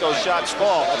strong and make those shots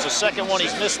fall. That's the second one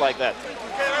he's missed like that.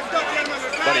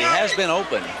 But he has been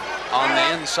open on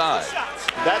the inside.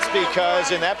 That's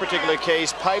because in that particular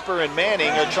case, Piper and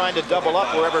Manning are trying to double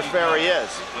up wherever Ferry is.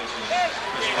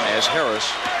 As Harris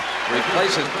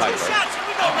replaces Piper.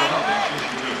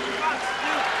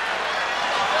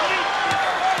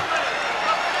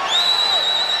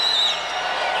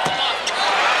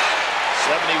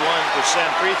 71%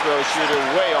 free throw shooter,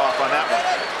 way off on that one.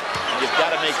 And you've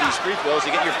got to make these free throws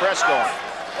to get your press going.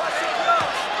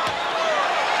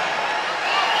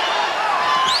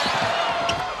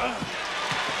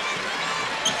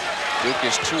 Duke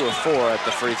is 2 of 4 at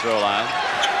the free throw line.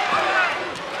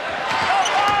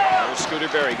 There's Scooter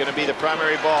Berry going to be the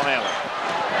primary ball handler.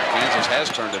 Kansas has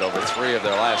turned it over 3 of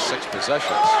their last 6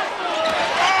 possessions.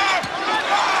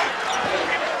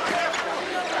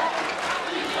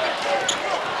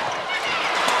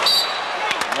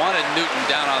 Wanted Newton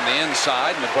down on the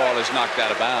inside, and the ball is knocked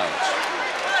out of bounds.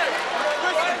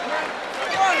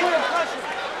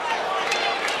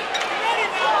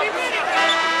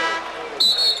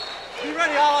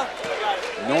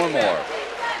 Normore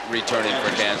returning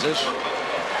for Kansas.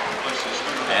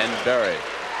 And Berry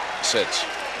sits.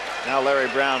 Now Larry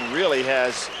Brown really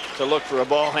has to look for a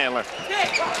ball handler.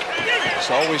 He's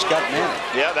always got Manning.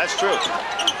 Yeah, that's true.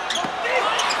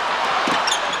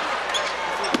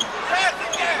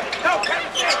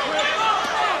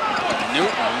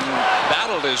 Newton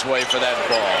battled his way for that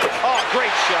ball. Oh,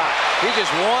 great shot. He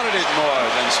just wanted it more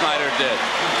than Snyder did.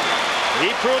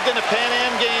 He proved in the Pan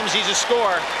Am Games he's a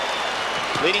scorer.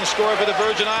 Leading scorer for the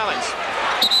Virgin Islands.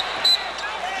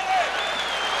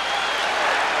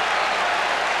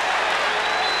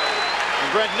 And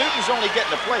Brent, Newton's only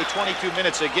getting to play 22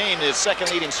 minutes a game. His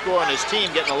second leading scorer on his team,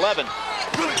 getting 11.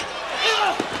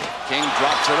 King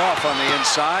drops it off on the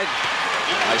inside.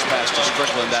 Nice pass to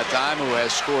Strickland that time, who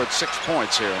has scored 6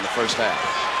 points here in the first half.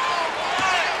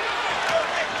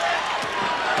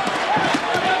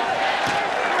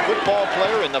 Football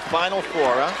player in the Final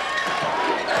Four, huh?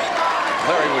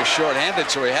 Larry was short-handed,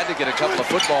 so he had to get a couple of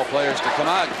football players to come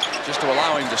out just to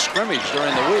allow him to scrimmage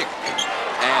during the week.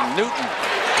 And Newton.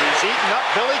 He's eating up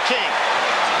Billy King.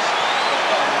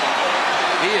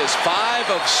 He is 5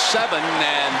 of 7,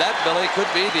 and that Billy could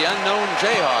be the unknown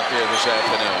Jayhawk here this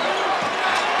afternoon.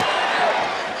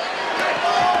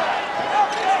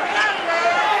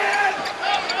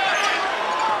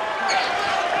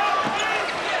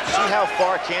 How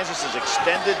far Kansas has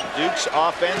extended Duke's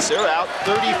offense. They're out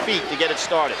 30 feet to get it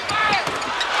started.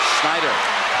 Snyder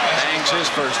bangs his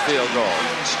first field goal.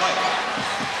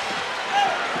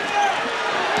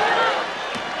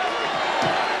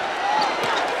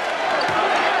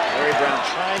 Larry Brown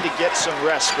trying to get some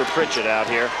rest for Pritchett out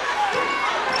here.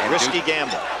 And risky Duke,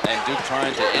 gamble. And Duke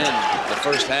trying to end the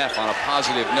first half on a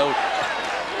positive note,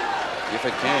 if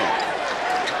it can.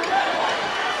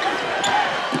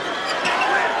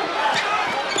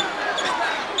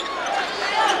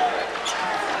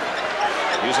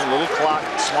 Using a little clock.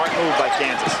 Smart move by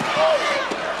Kansas.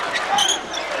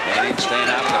 Manning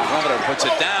staying out of the perimeter, puts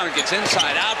it down, gets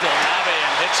inside out to Nave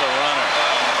and hits a runner.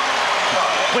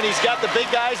 When he's got the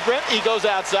big guys, Brent, he goes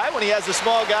outside. When he has the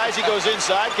small guys, he goes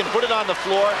inside, can put it on the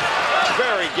floor.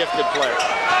 Very gifted player.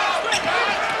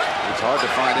 It's hard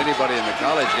to find anybody in the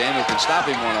college game who can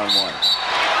stop him one-on-one.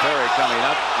 Perry coming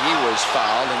up, he was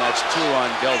fouled, and that's 2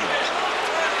 on Gilman.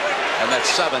 And that's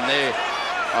 7. They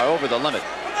are over the limit.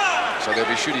 So they'll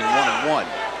be shooting 1-1.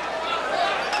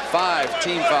 5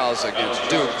 team fouls against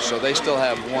Duke, so they still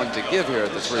have 1 to give here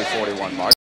at the 3:41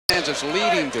 mark. Kansas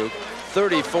leading Duke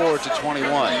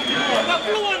 34-21.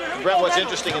 Brett, what's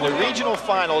interesting, in the regional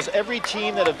finals, every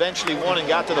team that eventually won and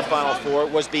got to the Final Four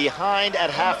was behind at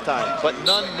halftime, but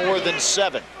none more than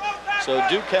 7. So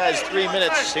Duke has 3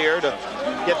 minutes here to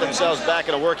get themselves back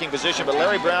in a working position, but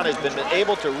Larry Brown has been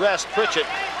able to rest Pritchett,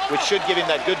 which should give him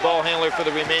that good ball handler for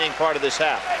the remaining part of this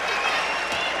half.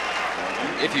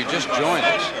 If you just joined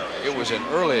us, it was an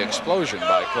early explosion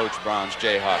by Coach Brown's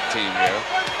Jayhawk team here.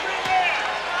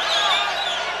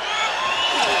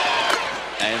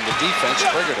 And the defense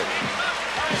triggered it.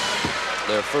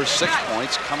 Their first 6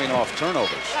 points coming off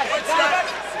turnovers.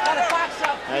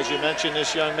 As you mentioned,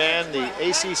 this young man, the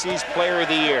ACC's Player of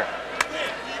the Year.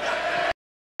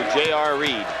 J.R.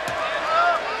 Reed.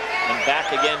 And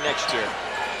back again next year.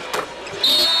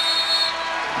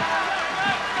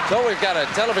 So we've got a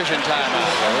television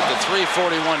timeout here at the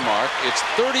 3:41 mark. It's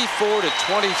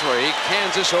 34-23,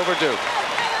 Kansas over Duke.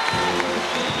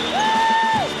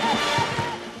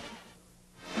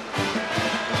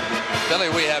 Billy,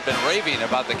 we have been raving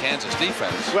about the Kansas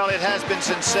defense. Well, it has been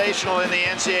sensational in the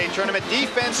NCAA tournament.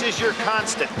 Defense is your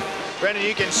constant. Brendan,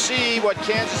 you can see what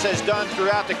Kansas has done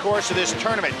throughout the course of this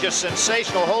tournament. Just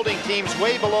sensational, holding teams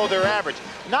way below their average.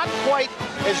 Not quite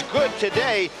as good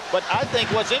today, but I think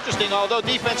what's interesting, although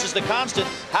defense is the constant,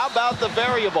 how about the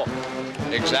variable?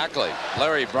 Exactly.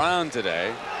 Larry Brown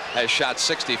today has shot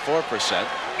 64%.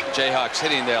 Jayhawks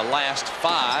hitting their last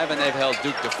 5, and they've held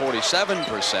Duke to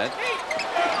 47%.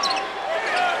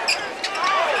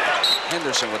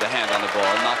 Henderson with a hand on the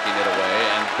ball, knocking it away,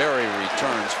 and Berry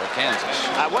returns for Kansas.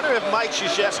 I wonder if Mike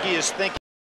Krzyzewski is thinking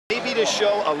maybe to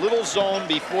show a little zone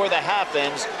before the half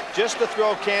ends, just to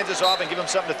throw Kansas off and give them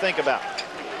something to think about.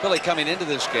 Billy, coming into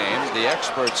this game, the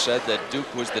experts said that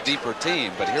Duke was the deeper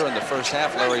team, but here in the first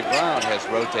half, Larry Brown has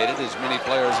rotated as many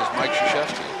players as Mike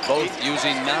Krzyzewski, both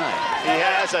using 9. He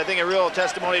has, I think, a real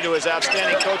testimony to his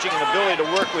outstanding coaching and ability to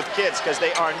work with kids, because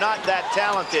they are not that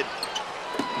talented.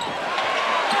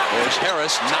 There's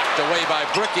Harris, knocked away by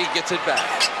Bricky, gets it back.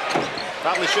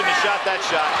 Probably shouldn't have shot that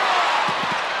shot.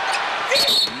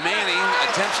 Manning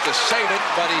attempts to save it,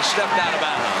 but he stepped out of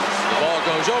bounds. The ball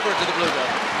goes over to the Blue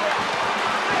Devils.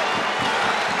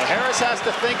 Harris has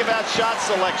to think about shot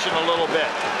selection a little bit.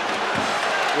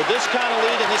 With this kind of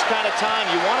lead and this kind of time,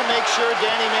 you want to make sure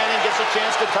Danny Manning gets a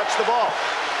chance to touch the ball.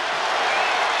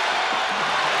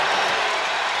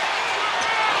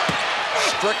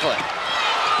 Strickland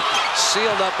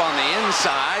sealed up on the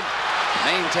inside,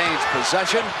 maintains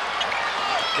possession.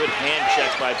 Good hand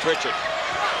check by Pritchett.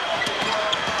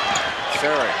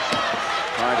 Ferry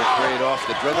trying to create off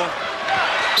the dribble,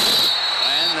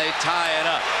 and they tie it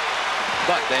up,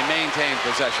 but they maintain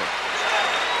possession.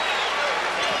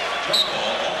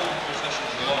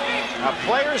 Now,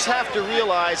 players have to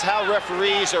realize how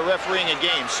referees are refereeing a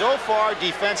game. So far,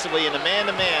 defensively, in the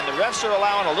man-to-man, the refs are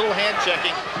allowing a little hand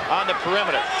checking on the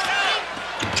perimeter.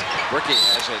 Bricky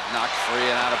has it knocked free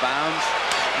and out of bounds.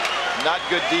 Not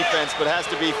good defense, but has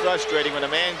to be frustrating when a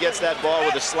man gets that ball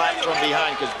with a slap from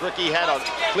behind, because Bricky had a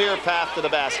clear path to the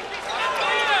basket.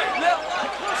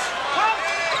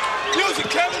 Use it,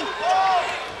 Kevin.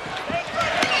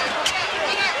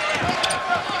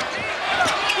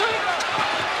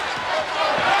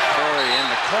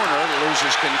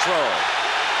 lose control.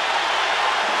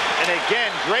 And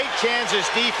again, great Kansas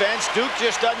defense. Duke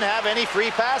just doesn't have any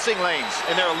free passing lanes,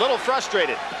 and they're a little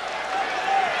frustrated.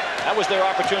 That was their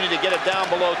opportunity to get it down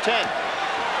below 10.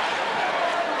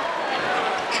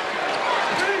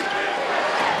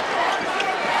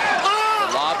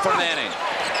 The lob for Manning.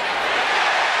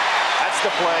 That's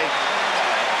the play.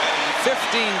 15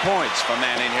 points for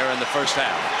Manning here in the first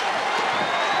half.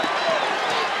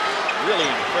 Really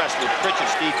impressed with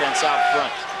Pritchett's defense out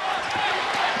front.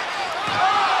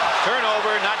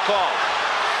 Turnover, not called.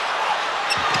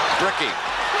 Bricky.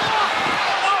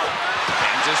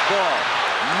 Kansas ball.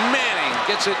 Manning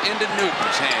gets it into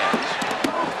Newton's hands.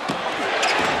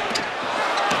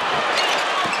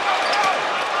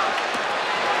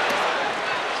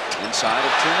 Inside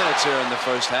of 2 minutes here in the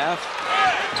first half.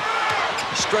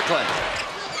 Strickland.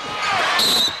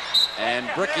 And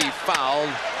Bricky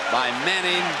fouled by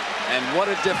Manning, and what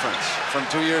a difference from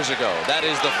 2 years ago. That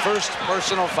is the first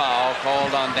personal foul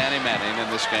called on Danny Manning in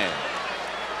this game.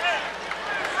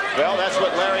 Well, that's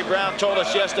what Larry Brown told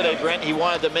us yesterday, Brent. He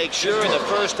wanted to make sure in the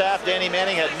first half Danny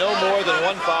Manning had no more than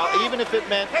 1 foul, even if it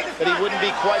meant that he wouldn't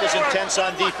be quite as intense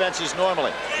on defense as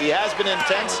normally. He has been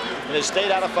intense and has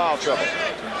stayed out of foul trouble.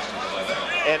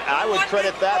 And I would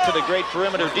credit that to the great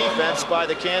perimeter defense by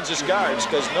the Kansas guards,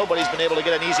 because nobody's been able to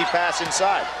get an easy pass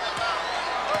inside.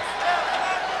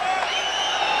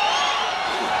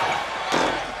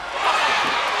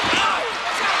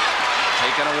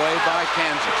 Taken away by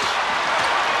Kansas.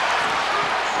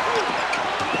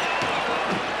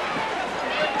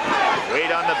 Wait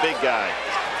on the big guy.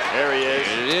 There he is.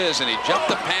 It is, and he jumped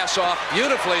the pass off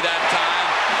beautifully that time.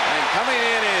 And coming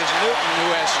in is Newton,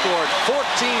 who has scored 14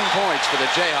 points for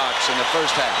the Jayhawks in the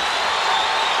first half.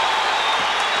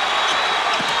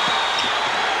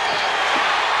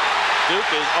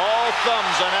 Duke is all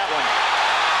thumbs on that one.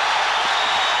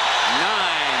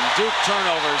 9 Duke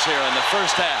turnovers here in the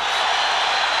first half.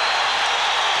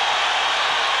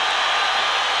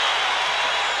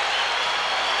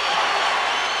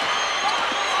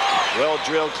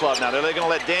 Well-drilled club. Now they're going to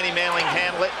let Danny Manning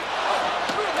handle it.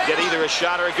 Get either a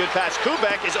shot or a good pass.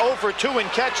 Kubek is 0 for 2 in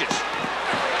catches.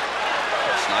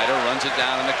 Snyder runs it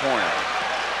down in the corner.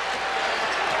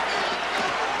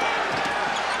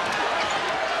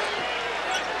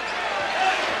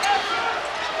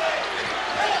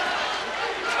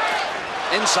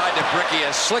 Inside to Bricky,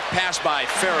 a slick pass by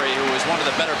Ferry, who is one of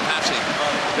the better passing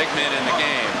big men in the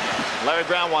game. Larry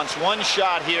Brown wants 1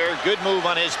 shot here. Good move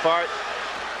on his part.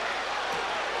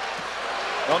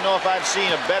 Don't know if I've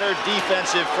seen a better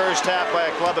defensive first half by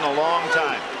a club in a long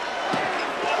time.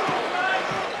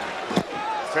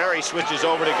 Ferry switches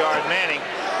over to guard Manning.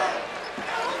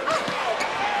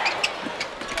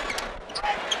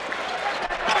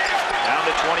 Down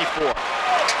to 24.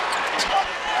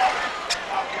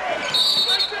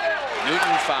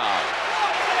 Newton foul.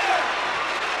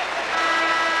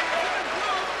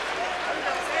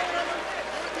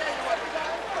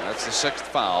 That's the 6th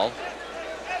foul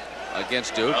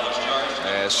against Duke,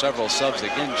 as several subs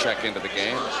again check into the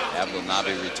game.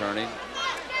 Abdelnaby returning.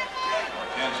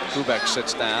 Kubek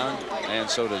sits down, and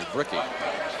so does Bricky.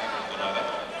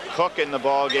 Cook in the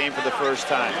ball game for the first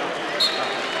time.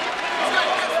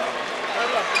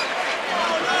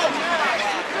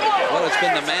 Well, it's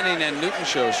been the Manning and Newton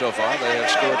show so far. They have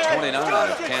scored 29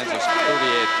 of Kansas'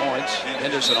 38 points.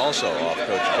 Henderson also off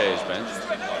Coach K's bench.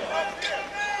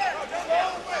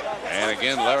 And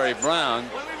again, Larry Brown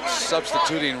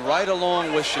substituting right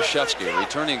along with Krzyzewski,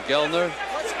 returning Gelner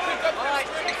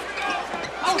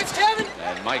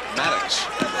and Mike Maddox.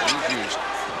 He's used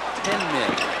 10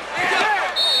 men.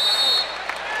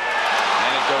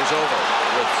 And it goes over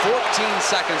with 14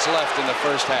 seconds left in the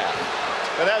first half.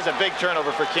 Well, that was a big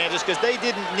turnover for Kansas, because they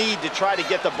didn't need to try to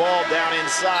get the ball down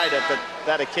inside at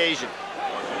that occasion.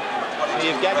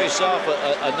 You've got yourself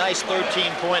a nice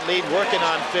 13-point lead, working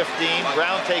on 15.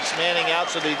 Brown takes Manning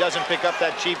out so that he doesn't pick up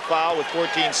that cheap foul with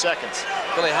 14 seconds.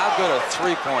 Billy, how good a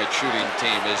three-point shooting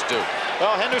team is Duke?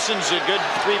 Well, Henderson's a good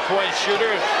three-point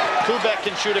shooter. Kubek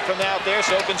can shoot it from out there,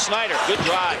 so can Snyder. Good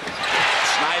drive.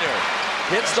 Snyder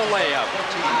hits the layup.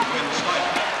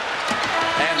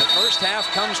 And the first half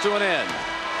comes to an end.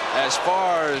 As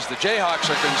far as the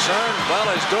Jayhawks are concerned, well,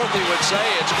 as Dorothy would say,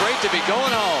 it's great to be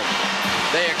going home.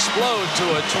 They explode to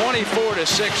a 24-6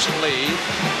 lead.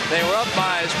 They were up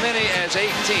by as many as 18.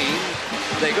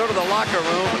 They go to the locker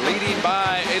room leading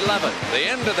by 11. The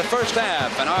end of the first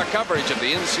half, and our coverage of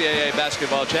the NCAA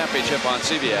Basketball Championship on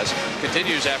CBS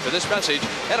continues after this message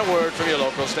and a word from your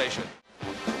local station.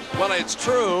 Well, it's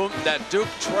true that Duke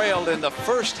trailed in the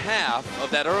first half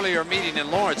of that earlier meeting in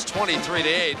Lawrence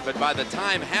 23-8, but by the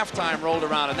time halftime rolled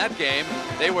around in that game,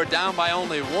 they were down by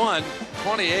only one,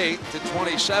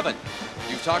 28-27.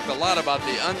 You've talked a lot about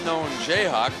the unknown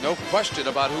Jayhawk. No question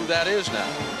about who that is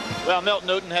now. Well, Milton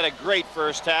Newton had a great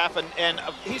first half, and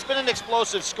he's been an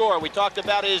explosive scorer. We talked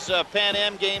about his Pan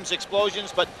Am Games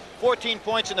explosions, but 14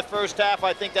 points in the first half,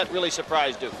 I think that really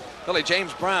surprised Duke. Billy,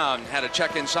 James Brown had a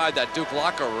check inside that Duke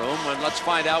locker room, and let's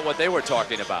find out what they were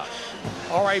talking about.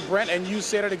 All right, Brent, and you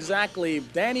said it exactly.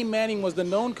 Danny Manning was the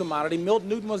known commodity. Milton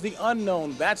Newton was the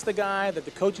unknown. That's the guy that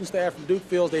the coaching staff from Duke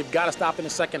feels they've got to stop in the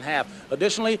second half.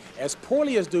 Additionally, as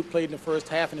poorly as Duke played in the first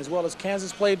half and as well as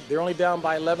Kansas played, they're only down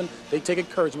by 11. They take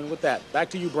encouragement with that. Back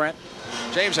to you, Brent.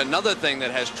 James, another thing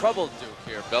that has troubled Duke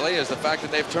here, Billy, is the fact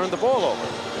that they've turned the ball over.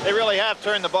 They really have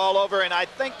turned the ball over, and I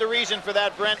think the reason for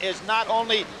that, Brent, is not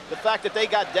only the fact that they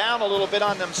got down a little bit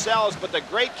on themselves, but the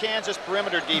great Kansas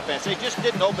perimeter defense. They just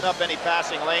didn't open up any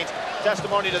passing lanes.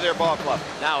 Testimony to their ball club.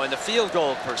 Now, in the field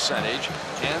goal percentage,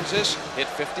 Kansas hit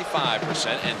 55%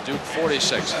 and Duke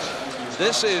 46%.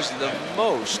 This is the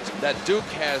most that Duke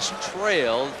has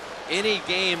trailed any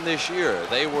game this year.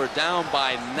 They were down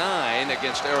by 9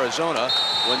 against Arizona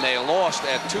when they lost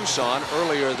at Tucson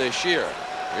earlier this year.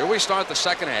 Here we start the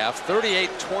second half,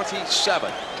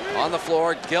 38-27. On the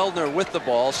floor, Geldner with the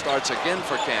ball starts again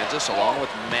for Kansas, along with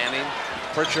Manning,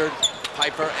 Pritchard,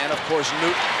 Piper, and of course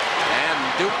Newton.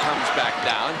 And Duke comes back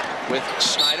down with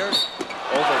Snyder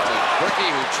over to Brickey,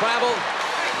 who traveled,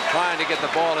 trying to get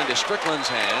the ball into Strickland's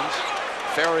hands.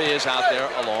 Ferry is out there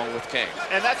along with King.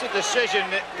 And that's a decision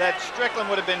that Strickland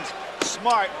would have been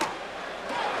smart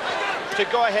to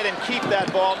go ahead and keep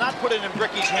that ball, not put it in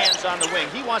Brickey's hands on the wing.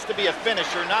 He wants to be a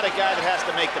finisher, not a guy that has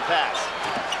to make the pass.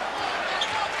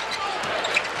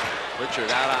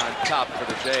 Richard out on top for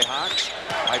the Jayhawks.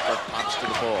 Piper pops to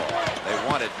the ball. They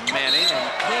wanted Manning and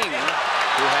King,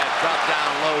 who had dropped down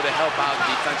low to help out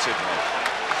defensively.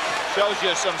 Shows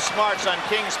you some smarts on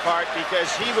King's part,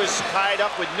 because he was tied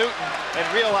up with Newton and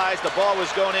realized the ball was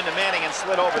going into Manning and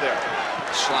slid over there.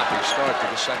 Sloppy start to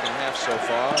the second half so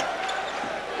far.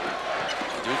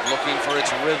 Duke looking for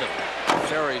its rhythm.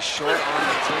 Ferry short on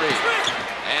the three.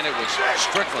 And it was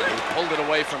Strickland who pulled it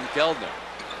away from Geldner.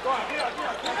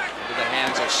 Into the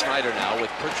hands of Snyder now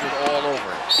with Pritchard all over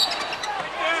him.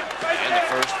 And the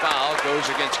first foul goes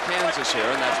against Kansas here,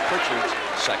 and that's Pritchard's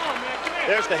second.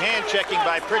 There's the hand checking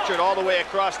by Pritchard all the way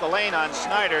across the lane on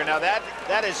Snyder. Now that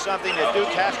is something that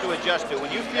Duke has to adjust to.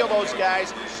 When you feel those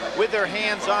guys with their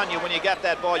hands on you when you got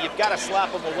that ball, you've got to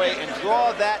slap them away and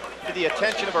draw that to the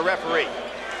attention of a referee.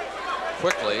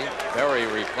 Quickly, Berry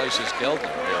replaces Geldner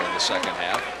here in the second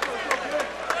half.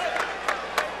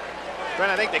 Brent,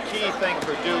 I think the key thing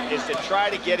for Duke is to try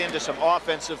to get into some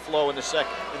offensive flow in the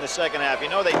second half. You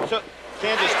know,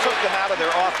 Kansas took them out of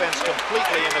their offense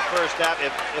completely in the first half.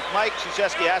 If Mike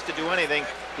Krzyzewski has to do anything,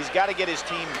 he's got to get his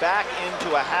team back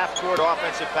into a half-court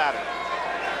offensive pattern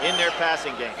in their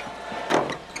passing game.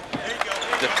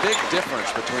 The big difference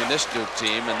between this Duke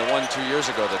team and the one 2 years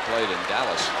ago that played in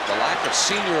Dallas, the lack of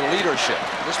senior leadership.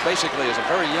 This basically is a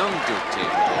very young Duke team,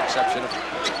 with the exception of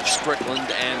Strickland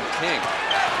and King.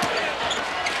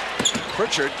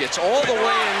 Pritchard gets all the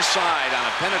way inside on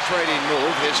a penetrating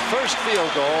move, his first field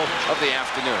goal of the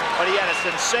afternoon. But he had a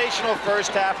sensational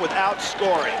first half without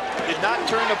scoring. Did not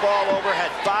turn the ball over, had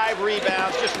 5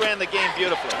 rebounds, just ran the game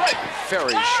beautifully.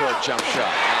 Very short jump shot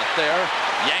out there,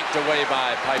 yanked away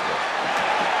by Piper.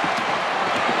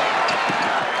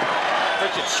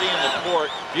 Pritchard seeing the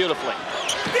court beautifully.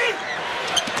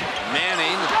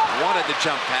 Manning wanted the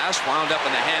jump pass, wound up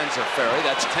in the hands of Ferry.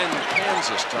 That's 10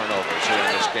 Kansas turnovers here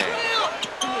in this game.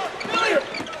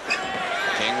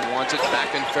 King wants it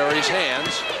back in Ferry's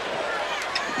hands.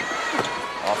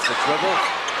 Off the dribble.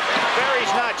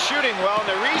 Ferry's not shooting well, and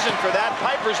the reason for that,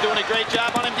 Piper's doing a great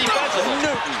job on him defensively.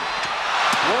 Newton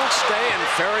won't stay, and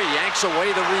Ferry yanks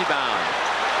away the rebound.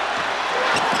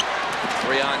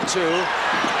 3 on 2,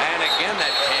 and again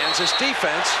that Kansas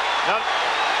defense. Nope.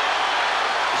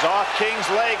 Off King's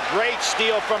leg, great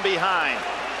steal from behind.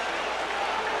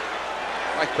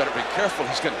 Mike better be careful.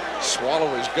 He's going to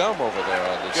swallow his gum over there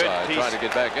on the side, trying to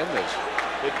get back in this.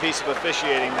 Good piece of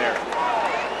officiating there.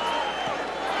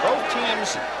 Both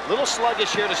teams a little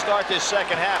sluggish here to start this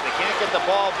second half. They can't get the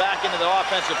ball back into the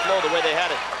offensive flow the way they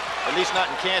had it, at least not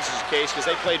in Kansas' case, because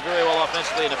they played very well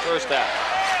offensively in the first half.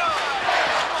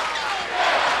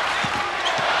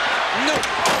 No.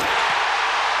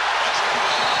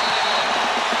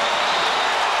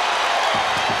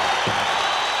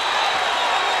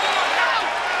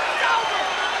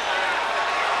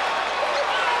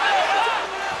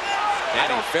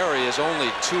 Danny Ferry is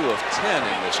only 2 of 10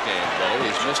 in this game, though.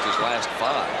 He's missed his last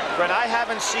 5. Brent, I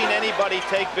haven't seen anybody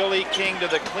take Billy King to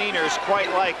the cleaners quite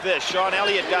like this. Sean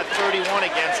Elliott got 31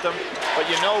 against him, but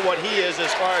you know what he is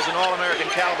as far as an All-American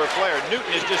caliber player.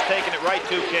 Newton is just taking it right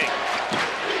to King.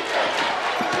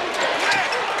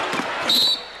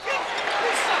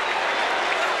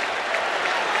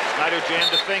 Snyder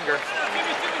jammed a finger.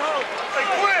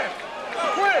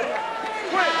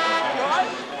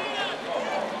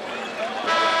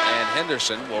 And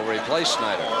Henderson will replace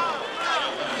Snyder.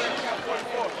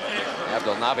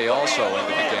 Abdelnaby also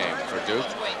into the game for Duke.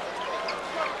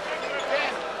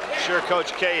 Sure,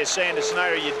 Coach K is saying to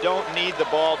Snyder, you don't need the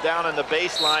ball down on the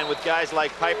baseline with guys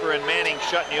like Piper and Manning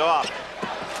shutting you off.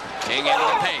 King into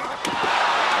the paint.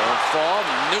 Won't fall.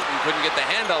 Newton couldn't get the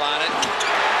handle on it.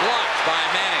 Blocked by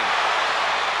Manning.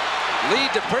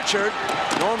 Lead to Pritchard.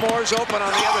 Normore's open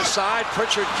on the other side.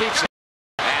 Pritchard keeps it.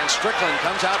 And Strickland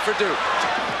comes out for Duke.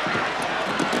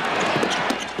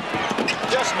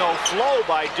 Just no flow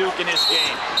by Duke in this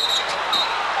game.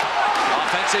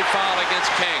 Offensive foul against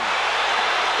King.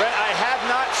 Brett, I have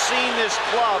not seen this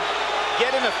club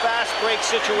get in a fast break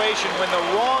situation when the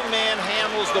wrong man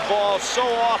handles the ball so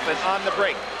often on the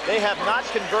break. They have not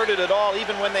converted at all,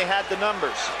 even when they had the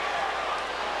numbers.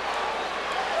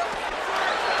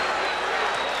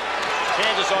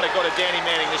 Kansas ought to go to Danny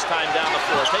Manning this time down the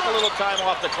floor. Take a little time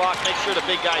off the clock, make sure the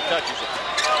big guy touches it.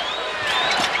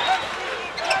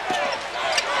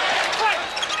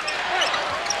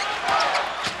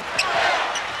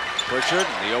 Pritchard,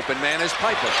 the open man is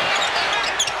Piper.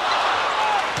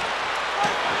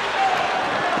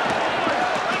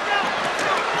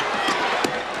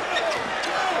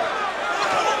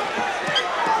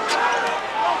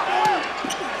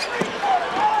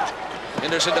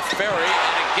 Henderson to Ferry,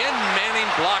 and again Manning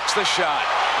blocks the shot.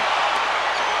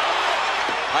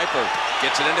 Piper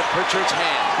gets it into Pritchard's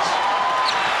hands.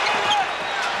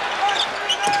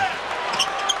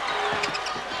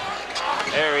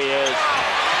 There he is.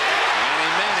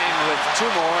 Danny Manning with 2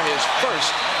 more, his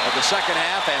first of the second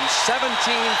half, and 17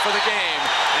 for the game.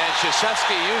 And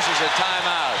Krzyzewski uses a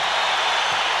timeout.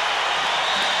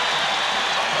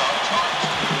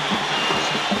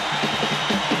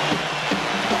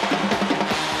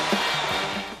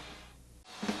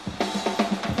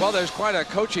 Well, there's quite a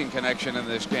coaching connection in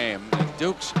this game.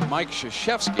 Duke's Mike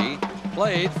Krzyzewski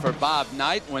played for Bob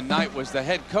Knight when Knight was the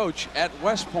head coach at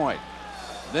West Point.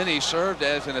 Then he served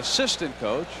as an assistant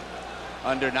coach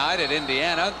under Knight at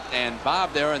Indiana, and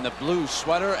Bob there in the blue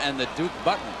sweater and the Duke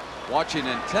button, watching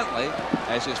intently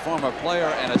as his former player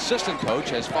and assistant coach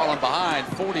has fallen behind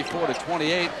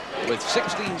 44-28 with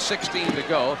 16-16 to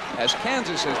go, as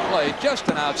Kansas has played just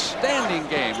an outstanding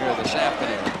game here this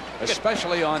afternoon,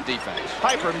 especially on defense.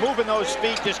 Piper moving those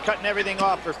feet, just cutting everything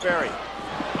off for Ferry.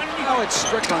 Now it's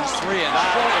Strickland's 3 and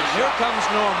short, and here comes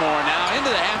Normore now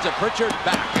into the hands of Pritchard.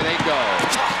 Back they go.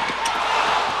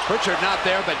 Pritchard not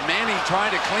there, but Manning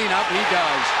trying to clean up. He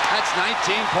does. That's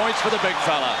 19 points for the big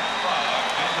fella.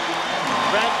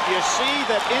 Brent, you see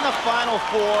that in a Final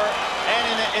Four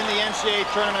and in the NCAA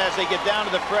tournament, as they get down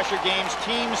to the pressure games,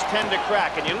 teams tend to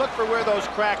crack, and you look for where those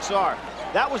cracks are.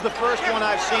 That was the first one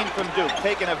I've seen from Duke,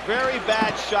 taking a very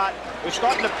bad shot. We're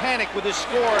starting to panic with his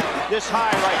score this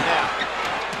high right now,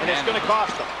 and it's going to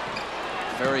cost them.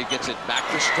 Ferry gets it back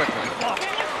to Strickland.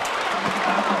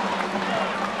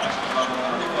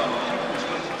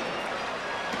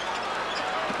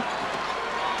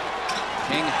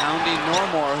 King hounding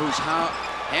Normore, who's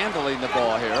handling the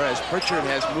ball here, as Pritchard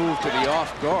has moved to the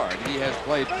off guard. He has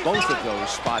played both of those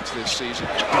spots this season.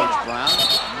 Coach Brown.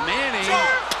 Manning,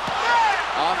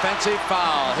 offensive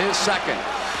foul, his second.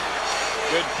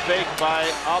 Good fake by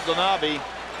Abdelnaby,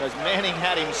 because Manning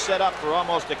had him set up for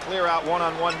almost a clear-out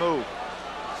one-on-one move.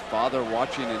 His father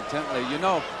watching intently. You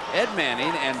know, Ed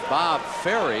Manning and Bob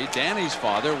Ferry, Danny's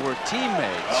father, were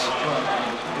teammates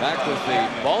back with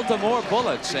the Baltimore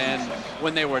Bullets, and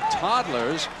when they were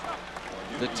toddlers,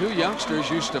 the 2 youngsters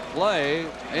used to play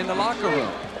in the locker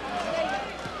room.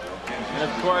 And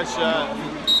of course,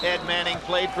 Ed Manning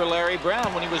played for Larry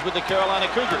Brown when he was with the Carolina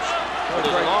Cougars. So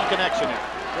there's a long connection here.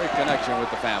 Great connection with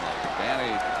the family.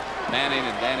 Danny Manning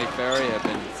and Danny Ferry have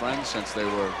been friends since they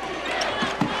were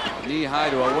knee-high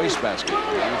to a wastebasket. They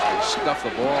used to stuff the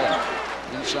ball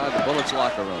inside the Bullets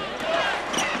locker room.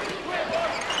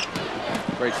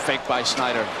 Great fake by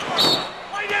Snyder.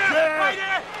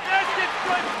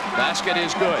 Basket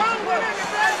is good.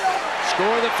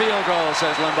 Score the field goal,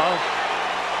 says Limbo.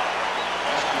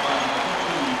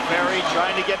 Ferry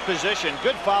trying to get position.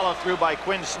 Good follow-through by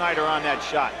Quinn Snyder on that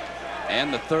shot.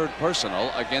 And the 3rd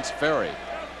personal against Ferry.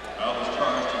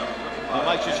 Well,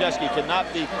 Mike Krzyzewski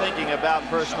cannot be thinking about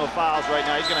personal fouls right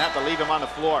now. He's going to have to leave him on the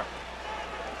floor,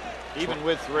 even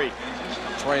with 3.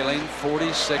 Trailing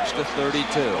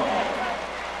 46-32.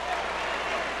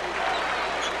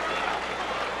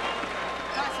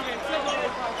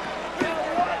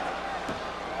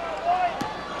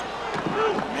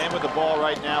 Man with the ball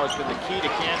right now has been the key to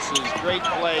Kansas' great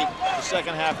play the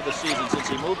second half of the season since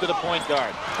he moved to the point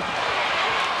guard.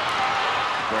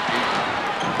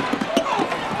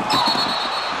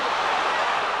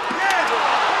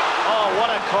 Oh, what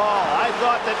a call. I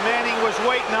thought that Manning was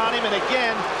waiting on him, and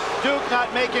again, Duke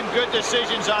not making good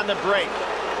decisions on the break.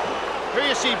 Here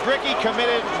you see Bricky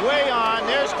committed way on.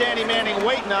 There's Danny Manning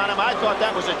waiting on him. I thought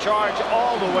that was a charge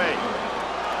all the way.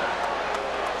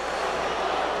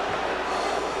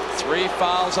 3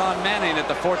 fouls on Manning at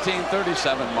the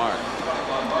 14:37 mark.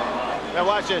 Now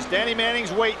watch this. Danny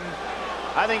Manning's waiting.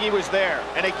 I think he was there.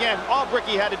 And again, all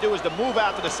Bricky had to do was to move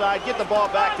out to the side, get the ball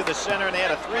back to the center, and they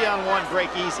had a 3-on-1 break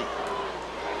easy.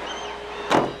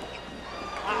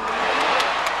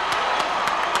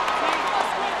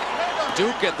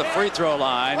 Duke at the free throw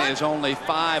line is only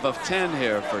 5 of 10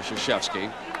 here for Krzyzewski.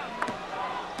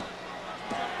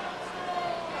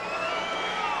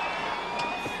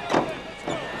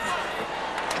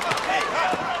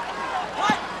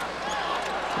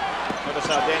 Notice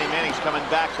how Danny Manning's coming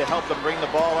back to help them bring the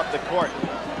ball up the court.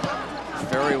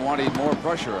 Ferry wanting more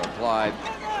pressure applied.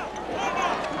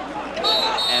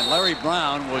 And Larry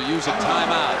Brown will use a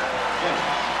timeout.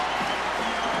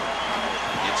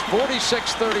 It's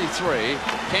 46-33.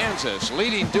 Kansas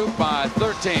leading Duke by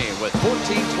 13 with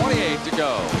 14:28 to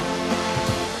go.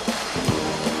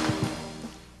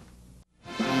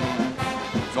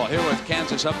 Well, here with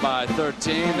Kansas up by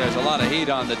 13, there's a lot of heat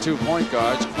on the 2 point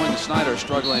guards. Quinn Snyder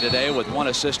struggling today with 1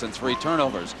 assist and 3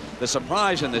 turnovers. The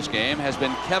surprise in this game has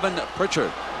been Kevin Pritchard.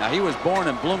 Now, he was born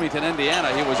in Bloomington,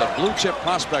 Indiana. He was a blue chip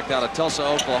prospect out of Tulsa,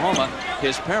 Oklahoma.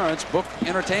 His parents book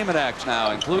entertainment acts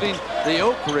now, including the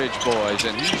Oak Ridge Boys,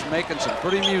 and he's making some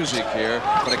pretty music here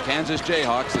for the Kansas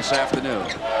Jayhawks this afternoon.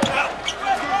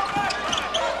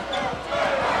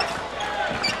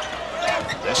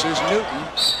 This is Newton.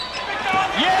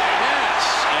 Yes,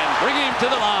 and bring him to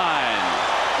the line.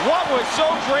 What was so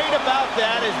great about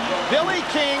that is Billy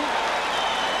King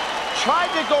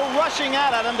tried to go rushing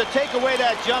out at him to take away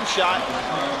that jump shot,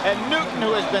 and Newton,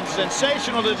 who has been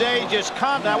sensational today, just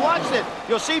calmed. Now watch this.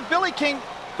 You'll see Billy King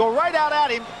go right out at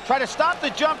him, try to stop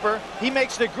the jumper. He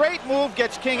makes the great move,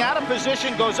 gets King out of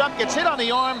position, goes up, gets hit on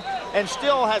the arm, and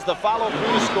still has the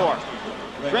follow-through to score.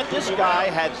 Brent, this guy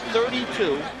had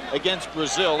 32 against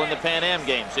Brazil in the Pan Am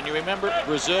Games. And you remember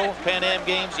Brazil, Pan Am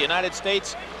Games, the United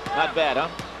States? Not bad, huh?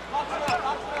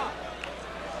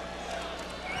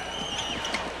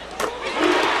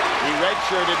 He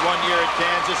redshirted 1 year at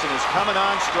Kansas and is coming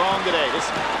on strong today. This is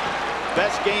the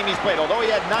best game he's played, although he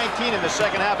had 19 in the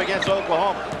second half against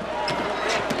Oklahoma.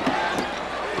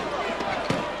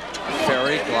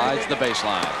 Ferry glides the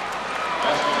baseline.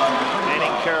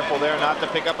 Manning careful there not to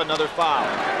pick up another foul.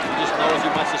 He just knows he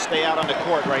wants to stay out on the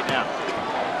court right now.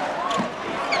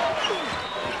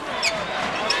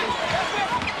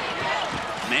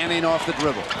 Manning off the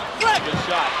dribble. Good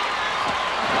shot.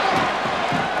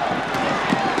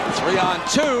 3 on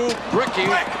 2. Bricky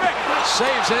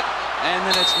saves it, and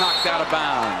then it's knocked out of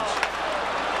bounds.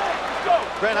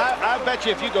 Brent, I bet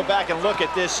you if you go back and look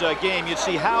at this game, you'd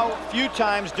see how few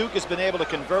times Duke has been able to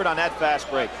convert on that fast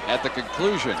break. At the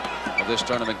conclusion of this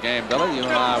tournament game, Billy, you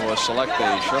and I will select the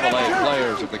Chevrolet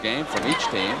players of the game from each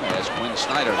team as Quinn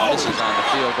Snyder misses on the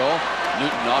field goal.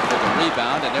 Newton off with the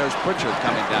rebound, and there's Pritchard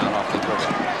coming down off the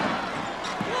dribble.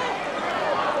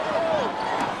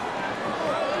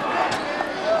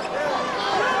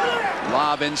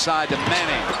 Lob inside to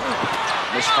Manning.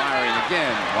 Misfiring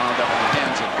again. Wound up in the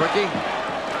hands of Bricky.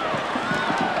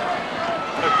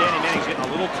 Danny Manning's getting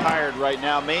a little tired right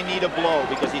now. May need a blow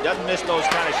because he doesn't miss those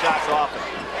kind of shots often.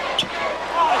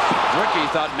 Bricky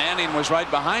thought Manning was right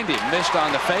behind him. Missed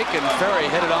on the fake, and Ferry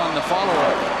hit it on the follower.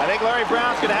 I think Larry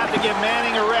Brown's going to have to give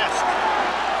Manning a rest.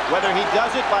 Whether he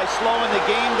does it by slowing the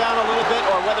game down a little bit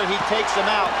or whether he takes him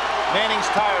out, Manning's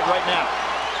tired right now.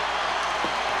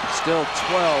 Still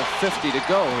 12:50 to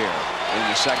go here in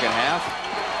the second half.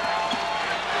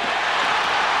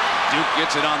 Duke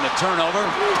gets it on the turnover.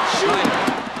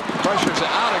 Snyder pressures it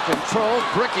out of control.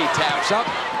 Bricky taps up.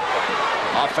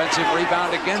 Offensive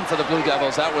rebound again for the Blue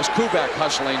Devils. That was Kubek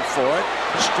hustling for it.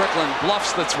 Strickland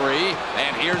bluffs the 3,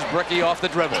 and here's Bricky off the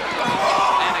dribble.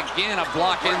 And again a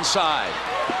block inside.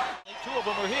 2 of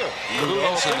them are here. Lou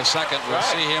Wilson the second. We'll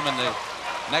see him in the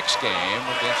next game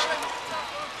against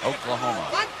Oklahoma.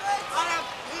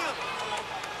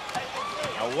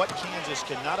 Now what Kansas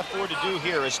cannot afford to do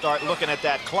here is start looking at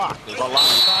that clock. There's a lot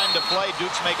of time to play.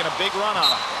 Duke's making a big run on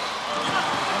them.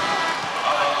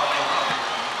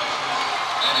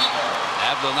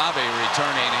 Abdelnaby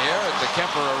returning here at the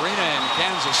Kemper Arena in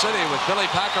Kansas City with Billy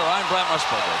Packer. I'm Brent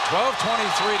Musburger.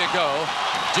 12:23 to go.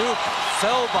 Duke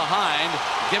fell behind,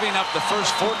 giving up the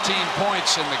first 14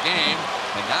 points in the game,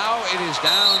 and now it is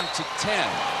down to 10.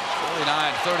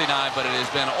 49-39, but it has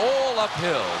been all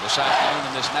uphill this afternoon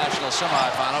in this national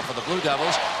semifinal for the Blue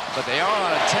Devils, but they are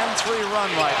on a 10-3 run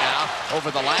right now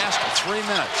over the last 3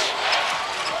 minutes.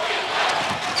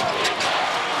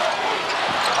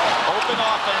 Open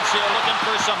offense here, looking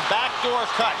for some backdoor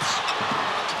cuts.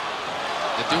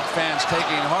 The Duke fans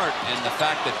taking heart in the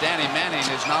fact that Danny Manning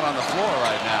is not on the floor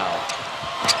right now.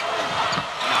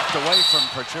 Knocked away from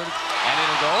Pritchard, and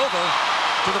it'll go over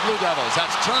to the Blue Devils.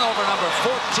 That's turnover number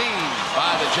 14 by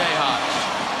the Jayhawks.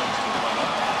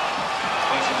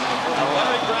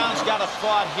 Larry Brown's got a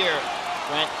thought here,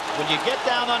 Brent. When you get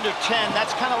down under 10,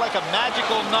 that's kind of like a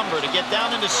magical number to get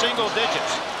down into single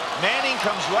digits. Manning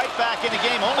comes right back in the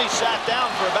game, only sat down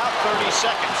for about 30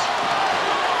 seconds.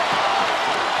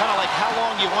 Kind of like how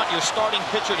long you want your starting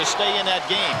pitcher to stay in that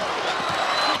game.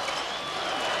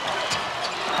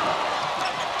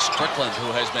 Strickland,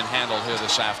 who has been handled here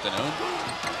this afternoon.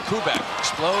 Kubek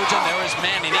explodes, and there is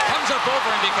Manning. He comes up over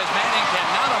him because Manning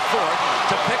cannot afford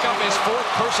to pick up his 4th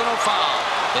personal foul.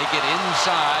 They get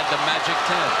inside the magic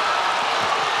 10.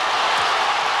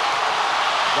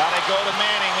 Got to go to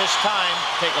Manning this time.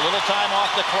 Take a little time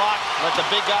off the clock. Let the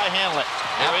big guy handle it.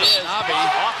 There he is. Off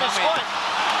his foot.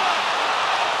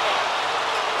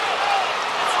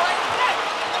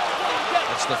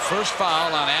 It's the first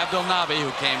foul on Abdelnaby,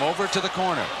 who came over to the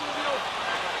corner.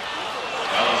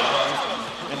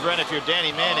 And Brent, if you're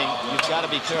Danny Manning, you've got to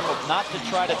be careful not to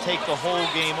try to take the whole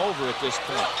game over at this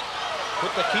point.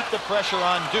 Keep the pressure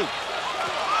on Duke.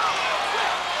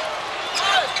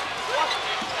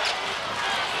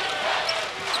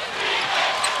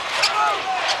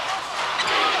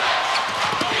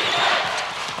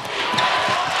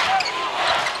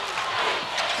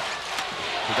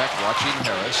 Kubek watching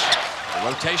Harris. The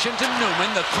rotation to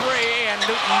Newman, the 3, and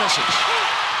Newton misses.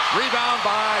 Rebound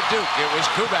by Duke. It was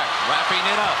Kubek wrapping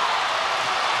it up.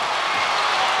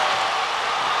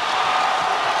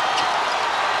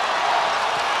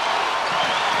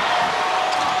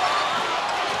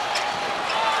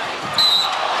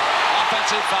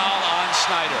 Offensive foul on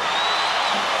Snyder.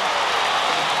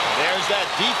 There's that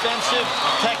defensive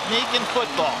technique in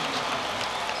football.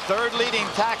 3rd leading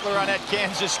tackler on that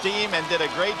Kansas team, and did a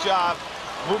great job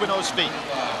moving those feet.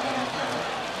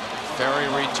 Ferry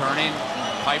returning.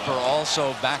 Piper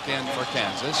also back in for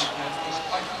Kansas.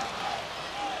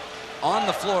 On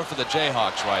the floor for the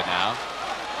Jayhawks right now,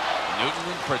 Newton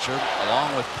and Pritchard,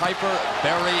 along with Piper,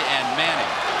 Berry, and Manning.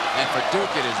 And for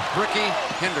Duke, it is Bricky,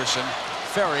 Henderson,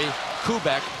 Ferry,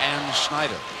 Kubek, and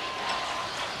Snyder.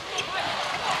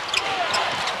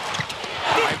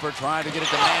 Piper trying to get it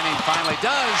to Manning, finally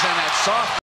does, and that's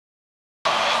soft.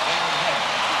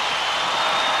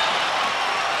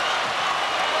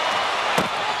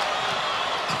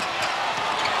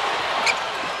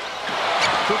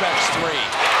 Kubek's 3.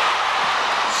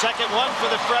 Second one for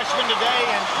the freshman today,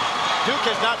 and Duke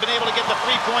has not been able to get the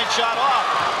 3-point shot off.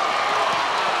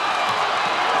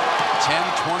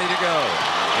 10:20 to go.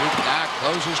 Duke now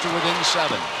closes to within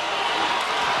 7.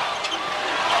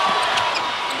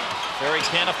 Ferry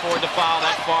can't afford to foul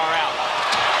that far out.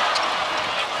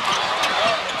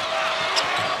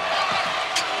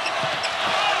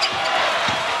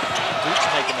 Duke's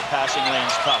making the passing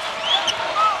lanes tough.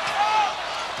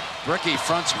 Bricky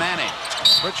fronts Manning.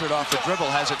 Pritchard off the dribble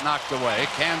has it knocked away.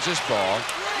 Kansas ball.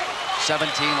 17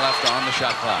 left on the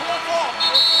shot clock.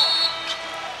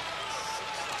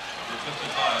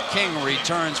 King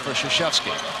returns for Krzyzewski.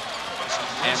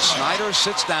 And Snyder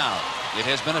sits down. It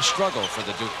has been a struggle for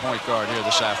the Duke point guard here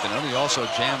this afternoon. He also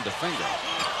jammed a finger.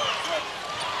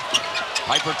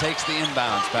 Piper takes the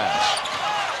inbounds pass.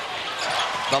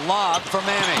 The lob for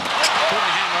Manning.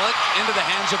 Couldn't handle it. Into the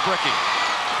hands of Bricky.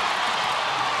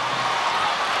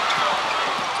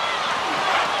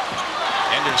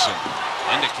 Henderson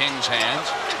into King's hands.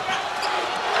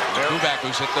 Kubek,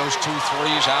 who's hit those 2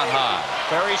 threes out high.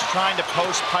 Ferry's trying to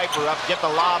post Piper up, get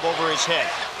the lob over his head.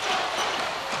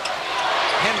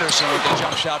 Henderson with the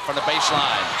jump shot from the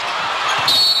baseline.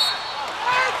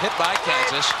 Hit by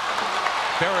Kansas.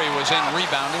 Berry was in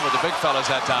rebounding with the big fellas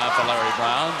that time for Larry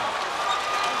Brown.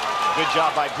 Good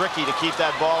job by Bricky to keep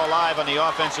that ball alive on the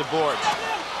offensive boards.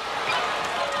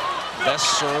 Best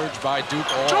surge by Duke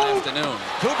all afternoon.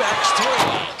 Kubek's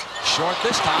 3. short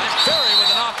this time. Ferry with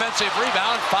an offensive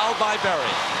rebound, fouled by Berry.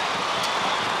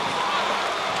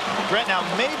 Brent, now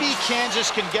maybe Kansas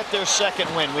can get their second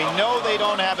win. We know they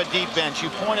don't have a deep bench.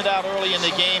 You pointed out early in the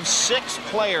game, 6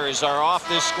 players are off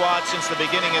this squad since the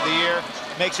beginning of the year.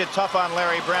 Makes it tough on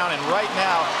Larry Brown, and right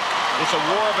now it's a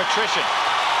war of attrition.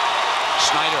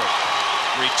 Snyder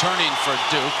returning for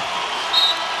Duke,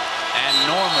 and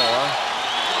Normore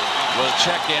will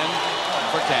check in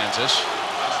for Kansas.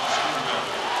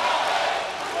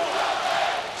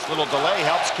 This little delay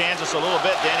helps Kansas a little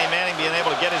bit. Danny Manning being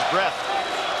able to get his breath.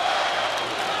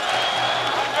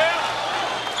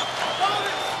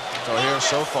 So here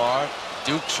so far,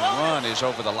 Duke's run is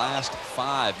over the last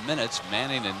 5 minutes.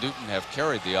 Manning and Newton have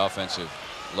carried the offensive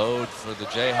load for the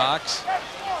Jayhawks.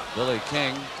 Billy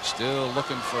King still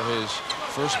looking for his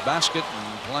first basket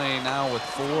and playing now with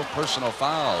 4 personal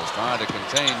fouls, trying to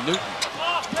contain Newton.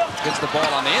 Gets the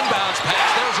ball on the inbounds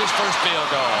pass. There's his first field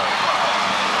goal.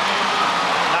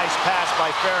 Nice pass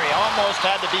by Ferry. Almost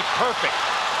had to be perfect.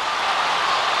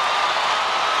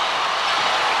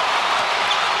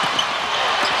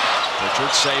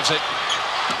 Richard saves it.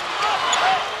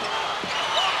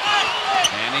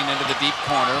 Manning into the deep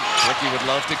corner. Ricky would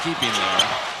love to keep him there.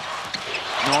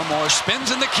 Normore spins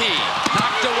in the key.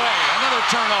 Knocked away. Another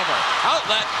turnover.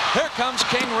 Outlet. Here comes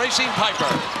King racing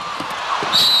Piper.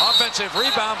 Offensive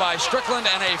rebound by Strickland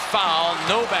and a foul.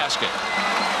 No basket.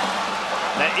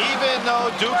 Now, even though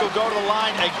Duke will go to the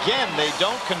line again, they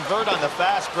don't convert on the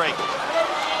fast break.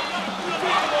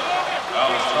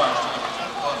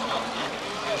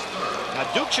 Now,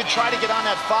 Duke should try to get on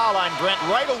that foul line, Brent,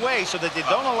 right away so that they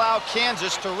don't allow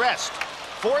Kansas to rest.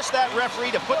 Force that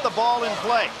referee to put the ball in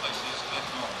play.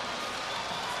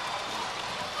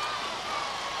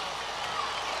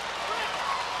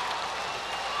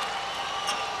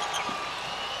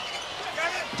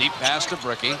 Deep pass to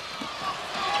Bricky.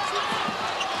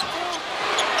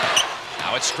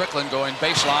 Now it's Strickland going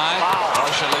baseline.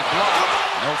 Partially blocked.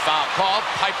 No foul called.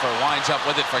 Piper winds up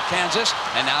with it for Kansas.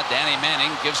 And now Danny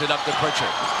Manning gives it up to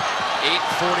Pritchard.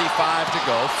 8:45 to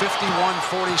go.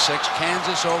 51-46.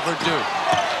 Kansas over Duke.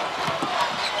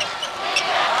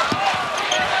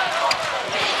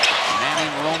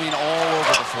 Manning roaming all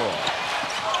over the floor.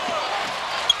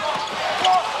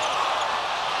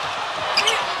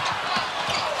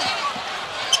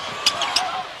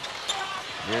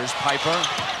 Here's Piper.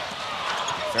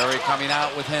 Ferry coming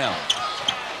out with him.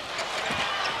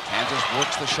 Kansas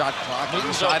works the shot clock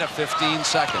inside of 15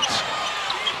 seconds.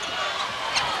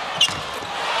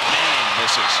 Manning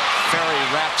misses. Ferry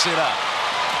wraps it up.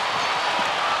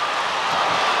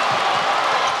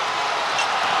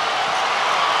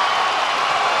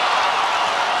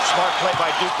 Smart play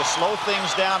by Duke to slow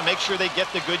things down, make sure they get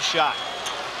the good shot.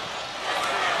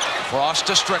 Frost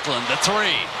to Strickland, the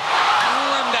 3.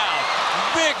 Rimmed out.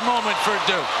 Big moment for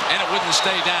Duke, and it wouldn't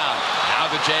stay down. Now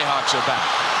the Jayhawks are back.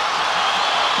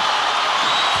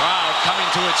 Crowd coming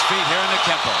to its feet here in the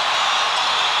Kemper.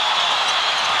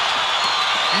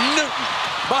 Newton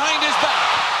behind his back.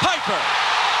 Piper.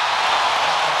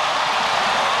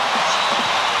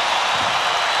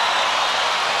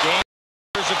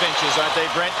 Games of inches, aren't they,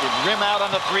 Brent? You rim out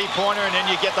on the 3-pointer, and then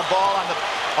you get the ball on the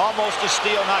almost a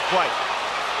steal, not quite.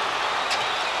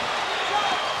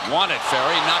 Wanted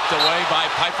Ferry, knocked away by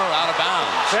Piper, out of bounds.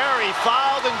 Ferry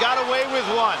fouled and got away with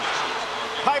 1.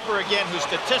 Piper, again, who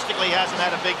statistically hasn't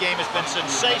had a big game, has been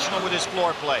sensational with his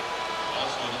floor play.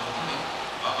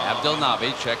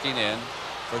 Abdelnaby checking in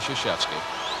for Krzyzewski.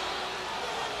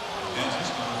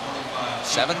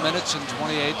 7 minutes and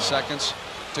 28 seconds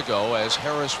to go as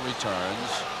Harris returns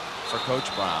for Coach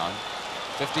Brown.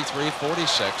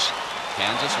 53-46.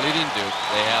 Kansas leading Duke.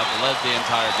 They have led the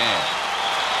entire game.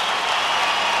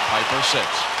 Piper 6.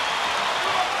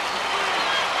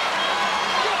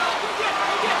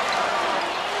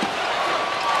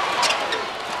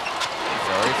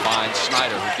 Ferry finds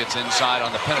Snyder, who gets inside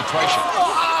on the penetration.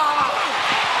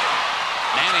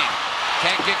 Manning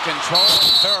can't get control.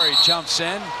 Ferry jumps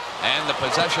in, and the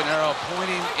possession arrow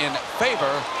pointing in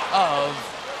favor of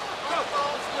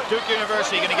Duke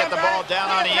University. Going to get the ball down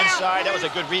on the inside. That was a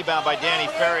good rebound by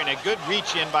Danny Ferry and a good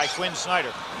reach in by Quinn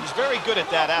Snyder. He's very good at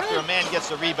that after a man gets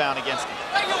the rebound against him.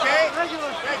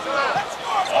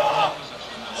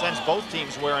 Sends both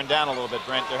teams wearing down a little bit,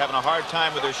 Brent. They're having a hard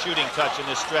time with their shooting touch in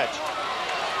this stretch.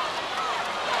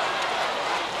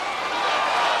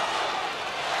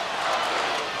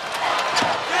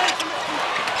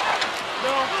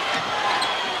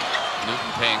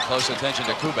 Newton paying close attention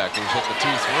to Kubek, who's hit the 2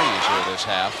 threes here this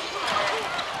half.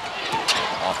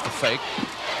 Off the fake.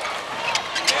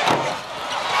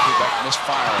 Kubek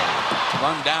misfiring.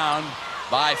 Run down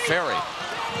by Ferry.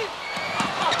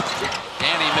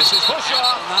 Danny misses. Push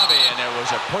off Abdelnaby, and there was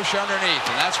a push underneath,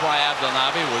 and that's why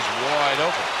Abdelnaby was wide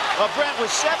open. Well, Brent, with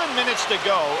 7 minutes to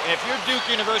go, if you're Duke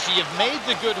University, you've made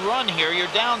the good run here.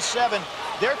 You're down 7.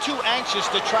 They're too anxious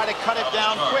to try to cut it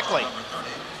down quickly.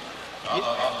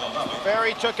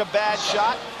 Ferry took a bad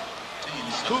shot.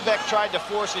 Kubek tried to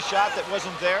force a shot that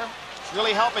wasn't there. It's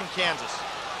really helping Kansas.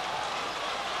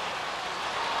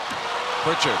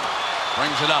 Pritchard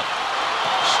brings it up.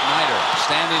 Snyder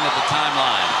standing at the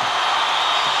timeline.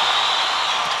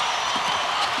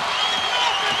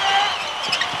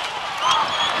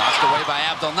 Knocked away by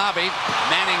Abdelnaby.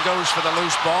 Manning goes for the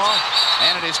loose ball,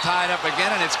 and it is tied up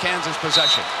again, and it's Kansas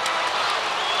possession.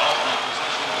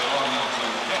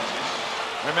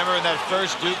 Remember in that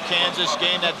first Duke-Kansas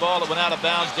game, that ball that went out of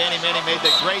bounds, Danny Manning made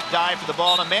the great dive for the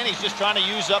ball, and Manning's just trying to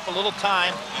use up a little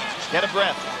time, get a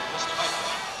breath.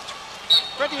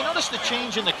 Fred, do you notice the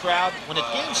change in the crowd? When the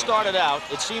game started out,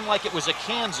 it seemed like it was a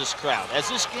Kansas crowd. As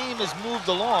this game has moved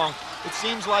along, it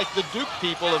seems like the Duke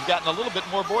people have gotten a little bit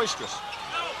more boisterous.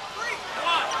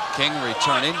 King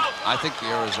returning. I think the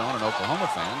Arizona and Oklahoma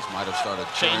fans might have started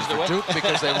cheering for Duke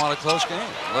because they want a close game.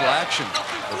 A little action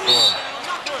before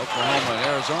Oklahoma and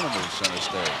Arizona move center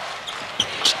stage.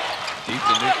 Deep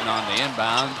to Newton on the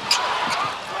inbound.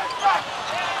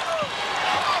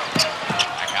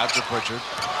 Back out to Pritchard.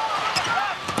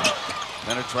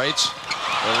 Penetrates.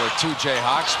 There were 2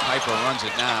 Jayhawks. Piper runs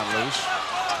it down loose.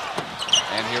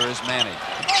 And here is Manning.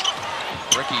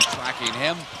 Ricky tracking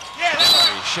him.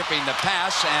 Ferry shipping the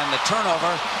pass, and the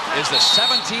turnover is the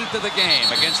 17th of the game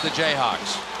against the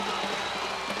Jayhawks.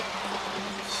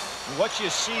 What you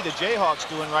see the Jayhawks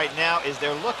doing right now is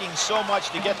they're looking so much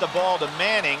to get the ball to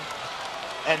Manning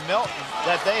and Milton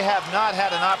that they have not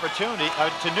had an opportunity,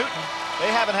 to Newton, they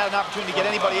haven't had an opportunity to get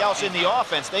anybody else in the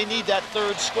offense. They need that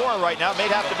third scorer right now. It may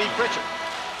have to be Pritchard.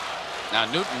 Now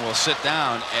Newton will sit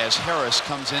down as Harris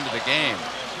comes into the game.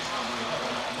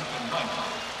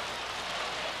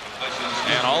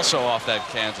 And also off that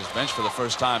Kansas bench for the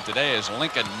first time today is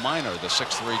Lincoln Minor, the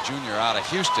 6'3" junior out of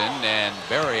Houston. And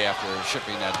Berry, after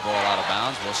shipping that ball out of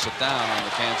bounds, will sit down on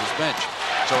the Kansas bench.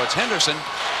 So it's Henderson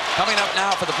coming up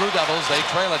now for the Blue Devils. They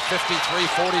trail at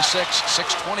 53-46,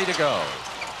 6:20 to go.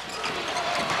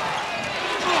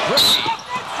 Ricky.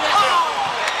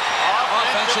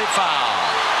 Offensive foul.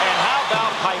 And how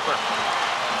about Piper?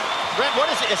 Brent, what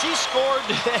is it? Has he scored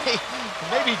today?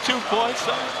 Maybe 2 points?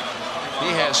 He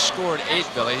has scored 8,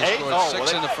 Billy. He scored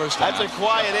 6 in the first half. That's a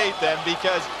quiet 8 then,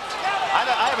 because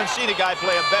I haven't seen a guy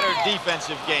play a better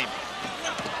defensive game.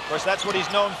 Of course, that's what he's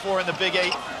known for in the Big 8.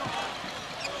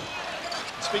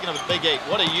 Speaking of the Big 8,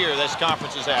 what a year this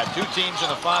conference has had. 2 teams in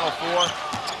the Final Four.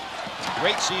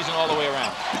 Great season all the way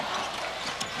around.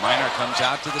 Minor comes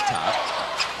out to the top.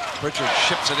 Pritchard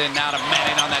ships it in now to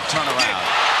Manning on that turnaround.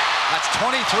 That's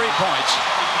 23 points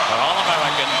for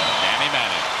All-American Danny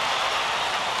Manning.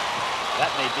 That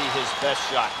may be his best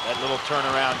shot, that little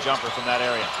turnaround jumper from that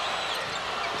area.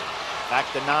 Back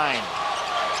to 9.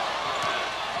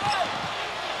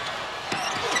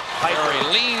 Piper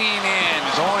leaning in,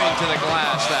 going to the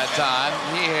glass that time.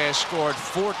 He has scored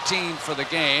 14 for the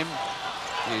game.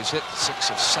 He's hit 6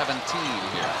 of 17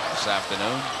 here this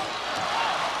afternoon.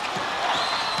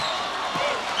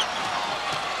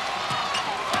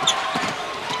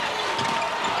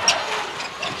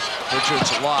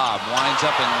 Richard's lob winds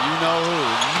up and you-know-who.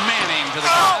 Manning to the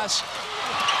glass.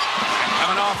 And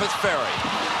coming off with Ferry.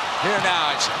 Here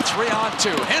now it's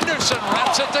 3-on-2. Henderson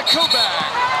wraps it to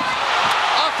Kubek.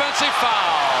 Offensive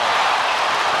foul.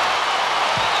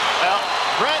 Well,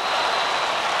 Brent,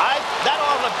 that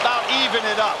ought to about even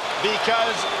it up,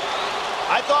 because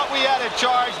I thought we had a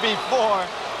charge before,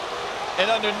 and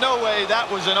under no way that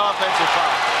was an offensive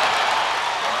foul.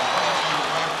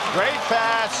 Great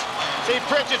pass. See,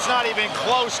 Pritchard's not even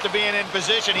close to being in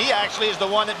position. He actually is the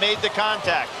one that made the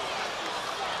contact.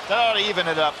 That ought to even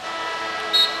it up.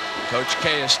 Coach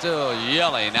K is still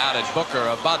yelling out at Booker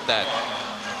about that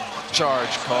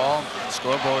charge call.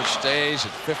 Scoreboard stays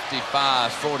at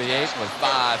 55-48 with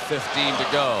 5:15 to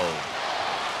go.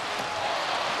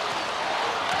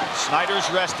 Snyder's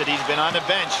rested. He's been on the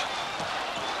bench.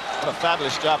 What a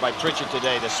fabulous job by Pritchard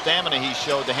today. The stamina he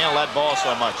showed to handle that ball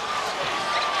so much.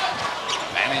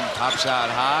 Manning pops out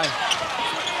high.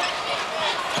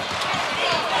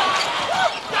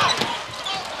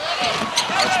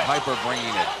 That's Piper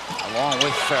bringing it along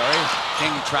with Ferry.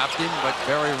 King trapped him, but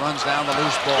Ferry runs down the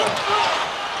loose ball.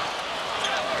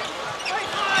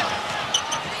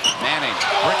 Manning,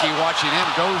 Ricky watching him,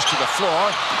 goes to the floor,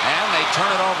 and they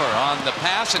turn it over on the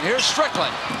pass, and here's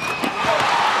Strickland.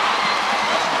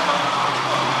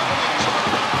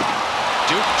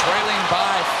 Duke trailing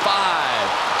by 5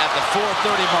 at at the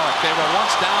 4:30 mark. They were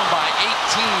once down by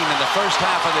 18 in the first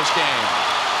half of this game.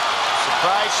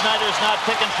 Surprise, Snyder's not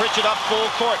picking Pritchett up full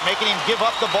court, making him give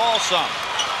up the ball some.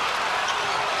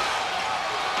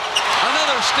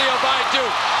 Another steal by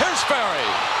Duke. Here's Ferry.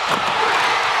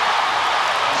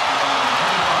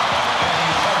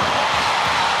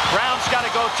 Brown's got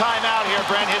to go timeout here,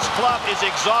 Brent. His club is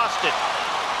exhausted.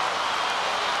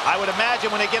 I would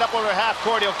imagine when they get up over half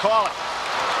court, he'll call it.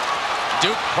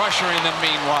 Duke pressuring them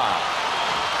meanwhile.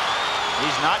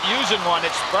 He's not using one.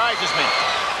 It surprises me.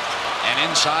 And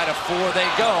inside of 4 they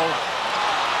go.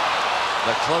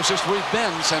 The closest we've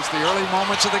been since the early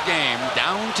moments of the game.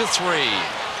 Down to 3.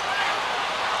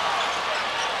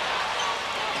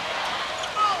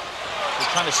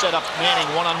 They're trying to set up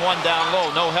Manning one-on-one down low.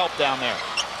 No help down there.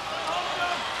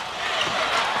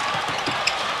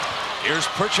 Here's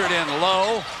Pritchard in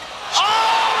low.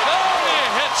 Oh, he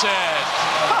hits it.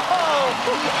 Oh,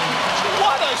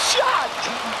 what a shot.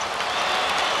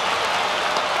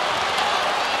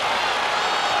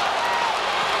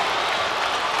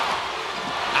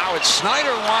 Now it's Snyder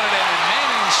wanted it, and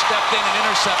Manning stepped in and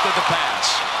intercepted the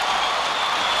pass.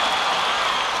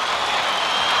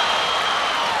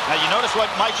 Now you notice what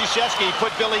Mike Krzyzewski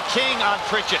put Billy King on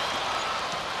Pritchett.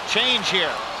 Change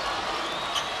here.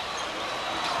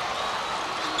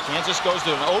 Kansas goes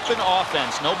to an open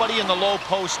offense. Nobody in the low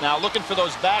post now, looking for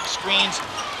those back screens,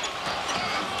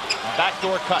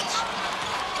 backdoor cuts.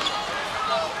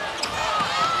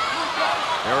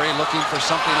 Ferry looking for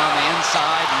something on the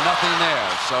inside, nothing there.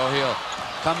 So he'll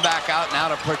come back out now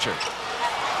to Pritchard.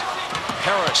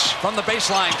 Harris from the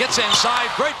baseline gets inside.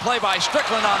 Great play by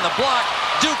Strickland on the block.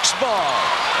 Duke's ball.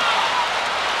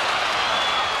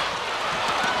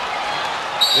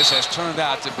 This has turned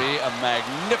out to be a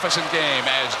magnificent game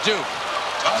as Duke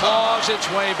claws its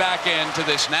way back into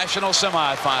this national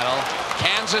semifinal.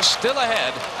 Kansas still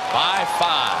ahead by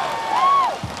 5.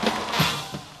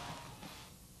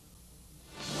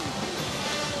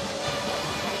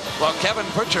 Well, Kevin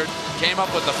Pritchard came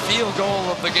up with the field goal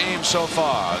of the game so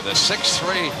far. The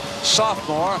 6'3"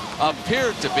 sophomore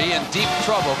appeared to be in deep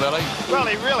trouble, Billy. Well,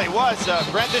 he really was,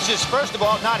 Brent. This is, first of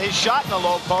all, not his shot in the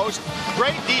low post.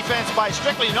 Great defense by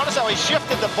Strickland. You notice how he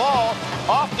shifted the ball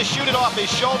off to shoot it off his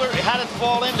shoulder. He had it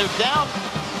fall in. They're down.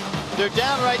 They're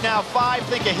down right now 5.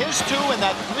 Think of his 2 and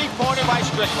that 3-pointer by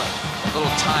Strickland. A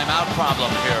little timeout problem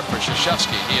here for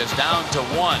Krzyzewski. He is down to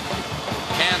 1.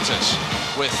 Kansas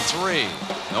with 3.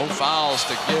 No fouls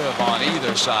to give on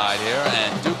either side here,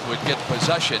 and Duke would get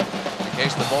possession in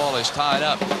case the ball is tied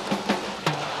up.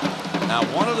 Now,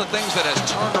 one of the things that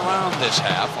has turned around this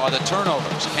half are the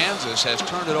turnovers. Kansas has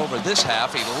turned it over this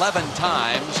half 11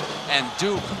 times, and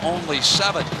Duke only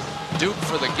 7. Duke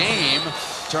for the game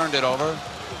turned it over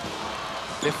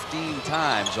 15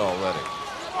 times already.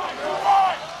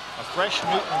 A fresh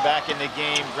Newton back in the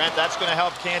game, Brent. That's going to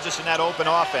help Kansas in that open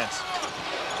offense,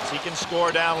 as he can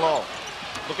score down low.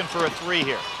 Looking for a 3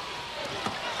 here.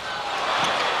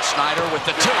 Snyder with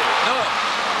the 2. No.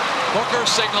 Booker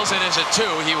signals it as a 2.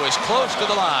 He was close to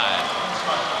the line.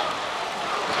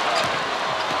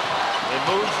 They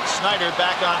moved Snyder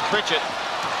back on Pritchett.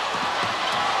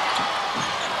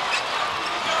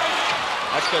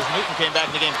 That's because Newton came back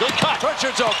in the game. Good cut.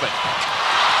 Pritchard's open.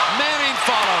 Manning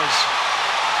follows.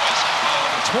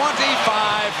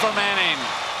 25 for Manning.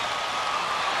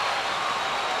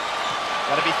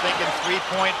 Got to be thinking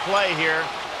 3-point play here.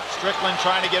 Strickland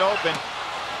trying to get open.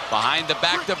 Behind the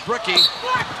back to Bricky.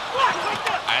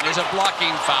 And there's a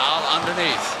blocking foul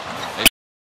underneath.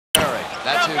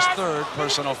 That's his 3rd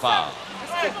personal foul.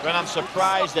 And I'm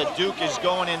surprised that Duke is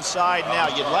going inside now.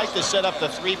 You'd like to set up the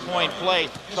 3-point play,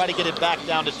 try to get it back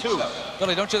down to 2.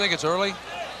 Billy, don't you think it's early?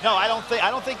 No, I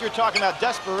don't think you're talking about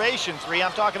desperation 3.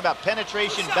 I'm talking about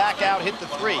penetration, back out, hit the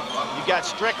 3. You got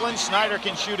Strickland. Snyder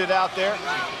can shoot it out there.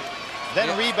 Then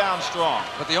rebound strong.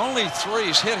 But the only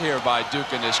 3s hit here by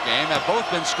Duke in this game have both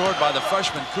been scored by the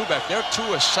freshman Kubek. They're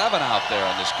 2 of 7 out there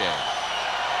in this game.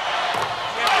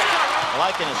 Well,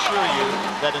 I can assure you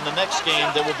that in the next game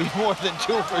there will be more than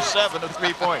 2 for 7 of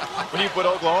 3-point when you put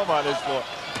Oklahoma on his floor.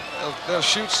 They'll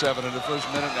shoot 7 in the first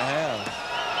minute and a half.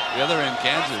 The other end,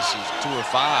 Kansas, is 2 of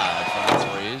 5 from the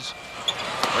 3s.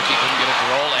 Ricky couldn't get it to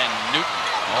roll, and Newton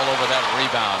all over that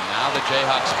rebound. Now the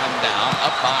Jayhawks come down,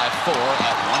 up by 4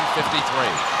 at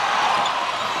 1:53.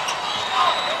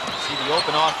 See the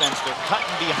open offense. They're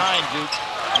cutting behind Duke.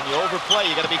 And the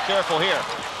overplay, you got to be careful here.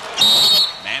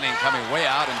 Manning coming way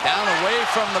out and down away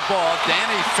from the ball.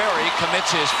 Danny Ferry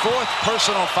commits his 4th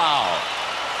personal foul.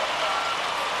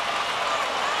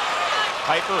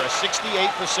 Piper, a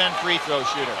 68% free throw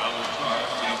shooter.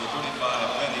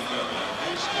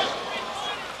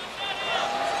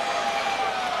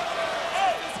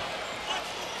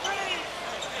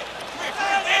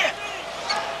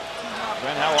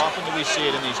 often do we see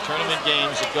it in these tournament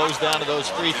games? It goes down to those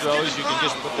free throws. You can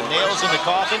just put the nails in the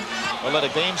coffin or let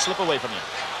a game slip away from you.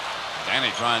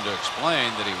 Danny trying to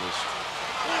explain that he was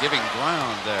giving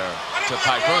ground there to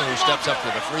Piper, who steps up to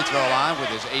the free throw line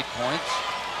with his 8 points.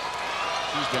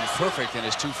 He's been perfect in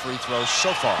his 2 free throws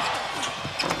so far.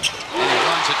 And he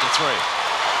runs it to 3.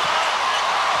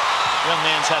 Young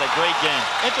man's had a great game.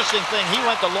 Interesting thing, he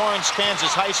went to Lawrence,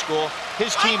 Kansas High School.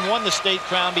 His team won the state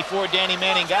crown before Danny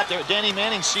Manning got there. Danny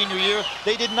Manning's senior year,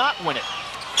 they did not win it.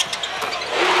 4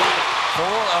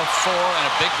 of 4 and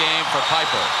a big game for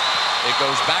Piper. It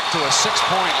goes back to a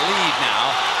 6-point lead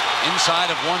now, inside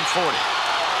of 140.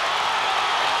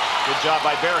 Good job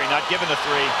by Berry, not giving the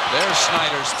 3. There's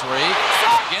Snyder's 3.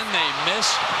 Again, they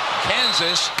miss.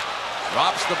 Kansas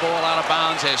drops the ball out of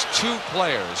bounds as 2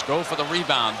 players go for the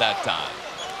rebound that time.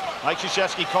 Mike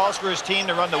Krzyzewski calls for his team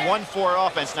to run the 1-4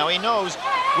 offense. Now he knows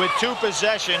with 2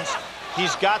 possessions,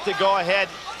 he's got to go ahead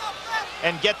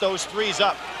and get those 3s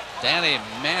up. Danny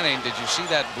Manning, did you see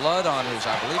that blood on his,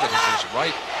 I believe it is his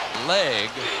right leg?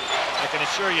 I can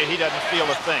assure you he doesn't feel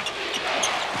a thing.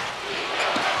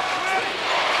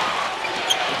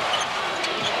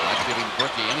 Not giving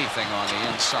Bricky anything on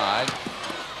the inside.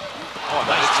 Oh,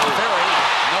 nice. It's Ferry.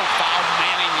 No foul.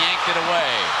 Manning yanked it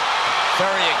away.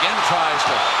 Ferry again tries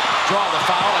to draw the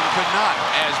foul and could not,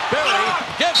 as Berry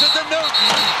gives it to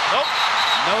Newton. Nope.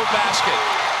 No basket.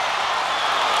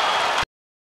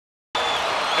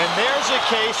 And there's a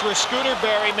case where Scooter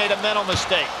Berry made a mental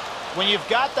mistake. When you've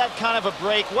got that kind of a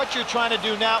break, what you're trying to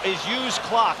do now is use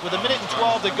clock. With 1 minute and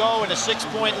 12 to go and a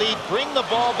 6-point lead, bring the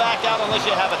ball back out unless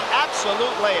you have an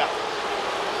absolute layup.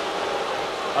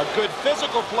 A good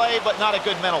physical play, but not a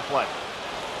good mental play.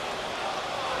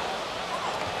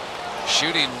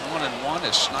 Shooting 1-and-1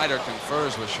 as Snyder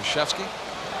confers with Krzyzewski.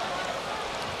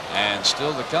 And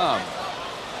still to come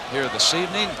here this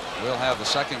evening, we'll have the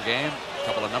second game. A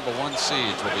couple of #1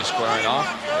 seeds will be squaring off.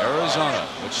 Arizona,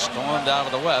 which stormed out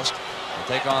of the West, will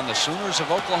take on the Sooners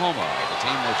of Oklahoma, the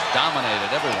team which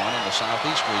dominated everyone in the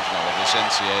Southeast Regional of this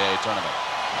NCAA tournament.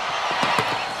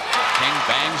 King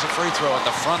bangs a free throw at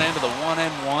the front end of the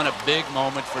 1-and-1, a big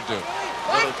moment for Duke.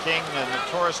 Billy King, a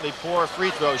notoriously poor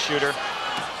free throw shooter.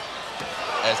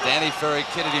 As Danny Ferry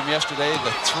kidded him yesterday,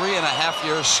 the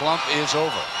 3.5-year slump is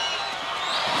over.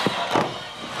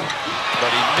 But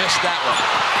he missed that one.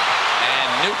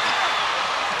 And Newton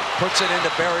puts it into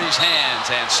Berry's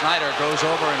hands, and Snyder goes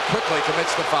over and quickly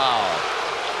commits the foul.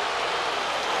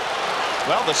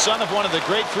 Well, the son of one of the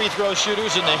great free throw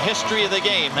shooters in the history of the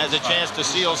game has a chance to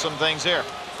seal some things here.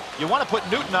 You want to put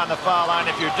Newton on the foul line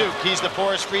if you're Duke. He's the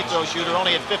poorest free throw shooter,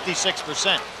 only at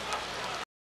 56%.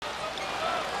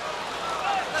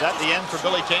 Is that the end for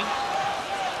Billy King?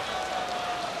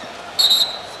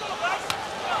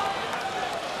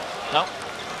 No.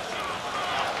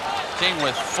 King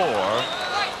with 4,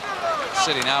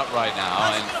 sitting out right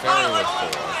now, and Ferry with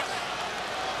 4.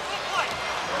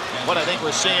 What I think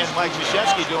we're seeing Mike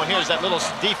Krzyzewski doing here is that little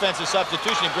defensive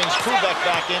substitution. He brings Kubek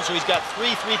back in, so he's got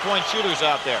 3 3-point shooters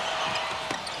out there.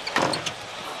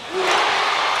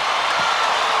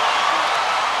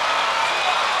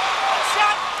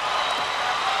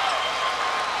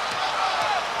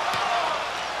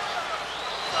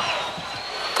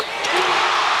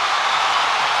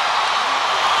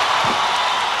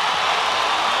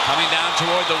 Coming down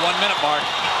toward the 1-minute mark.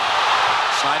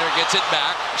 Snyder gets it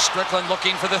back. Strickland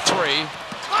looking for the 3.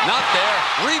 Not there.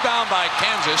 Rebound by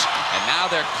Kansas. And now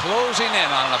they're closing in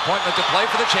on an appointment to play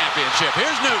for the championship.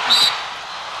 Here's Newton.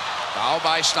 Foul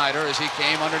by Snyder as he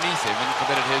came underneath him and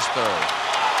committed his 3rd.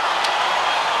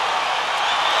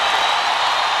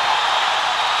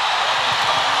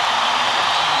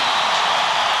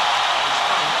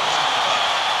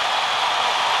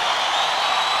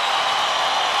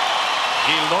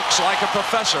 He looks like a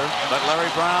professor, but Larry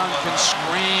Brown can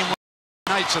scream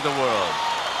Knights of the world.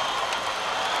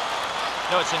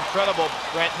 You know, it's incredible,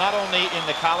 Brent, not only in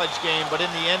the college game, but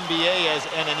in the NBA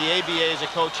and in the ABA as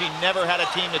a coach. He never had a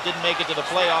team that didn't make it to the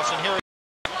playoffs. And here he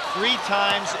is 3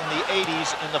 times in the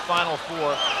 80s in the Final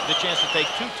Four, the chance to take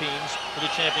 2 teams to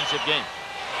the championship game.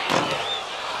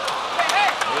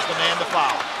 There's the man to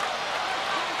foul.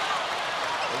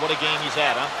 But what a game he's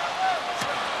had, huh?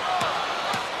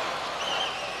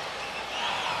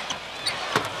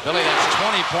 Billy, that's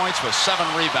 20 points with 7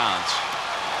 rebounds.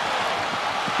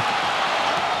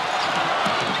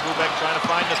 Kubek trying to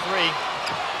find the 3.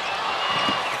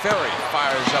 Ferry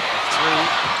fires up the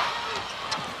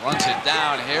 3. Runs it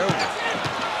down here.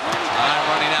 Time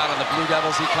running out on the Blue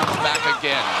Devils. He comes back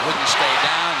again. Wouldn't stay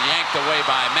down. Yanked away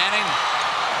by Manning.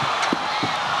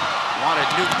 Wanted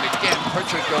Newton again.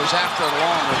 Pritchard goes after it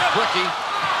along with Bricky.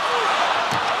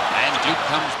 Duke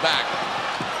comes back.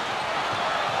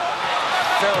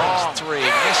 Ferry's three,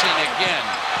 missing again.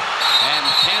 And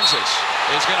Kansas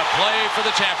is going to play for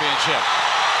the championship.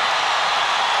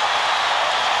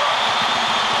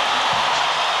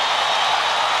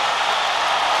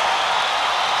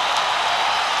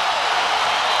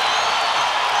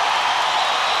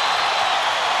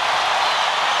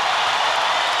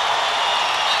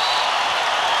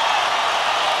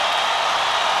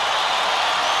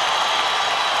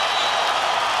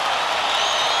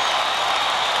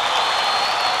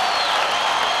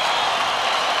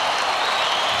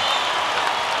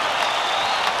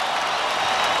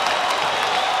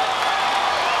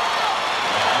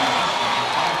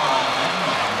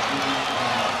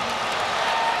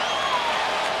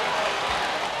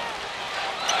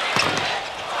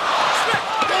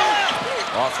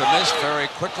 Ferry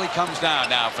quickly comes down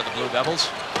now for the Blue Devils.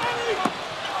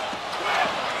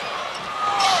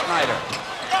 Schneider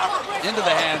into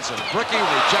the hands of Brickey,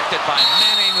 rejected by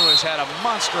Manning, who has had a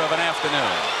monster of an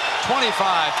afternoon. 25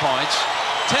 points,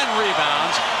 10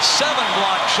 rebounds, 7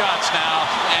 block shots now,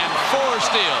 and 4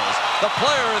 steals. The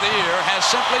player of the year has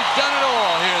simply done it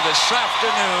all here this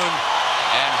afternoon.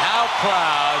 And how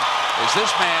proud is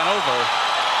this man over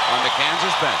on the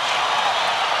Kansas bench?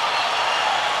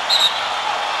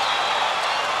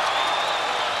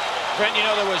 Brent, you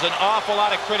know, there was an awful lot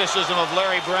of criticism of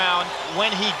Larry Brown when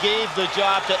he gave the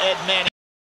job to Ed Manning.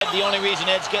 The only reason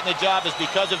Ed's getting the job is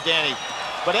because of Danny.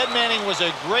 But Ed Manning was a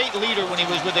great leader when he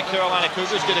was with the Carolina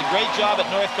Cougars, did a great job at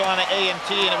North Carolina A&T,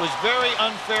 and it was very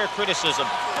unfair criticism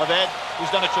of Ed,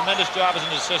 who's done a tremendous job as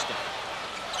an assistant.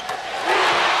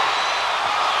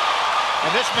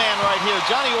 And this man right here,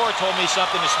 Johnny Orr, told me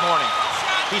something this morning.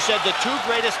 He said the 2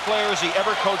 greatest players he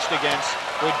ever coached against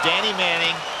were Danny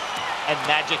Manning and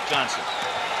Magic Johnson.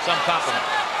 Some compliment.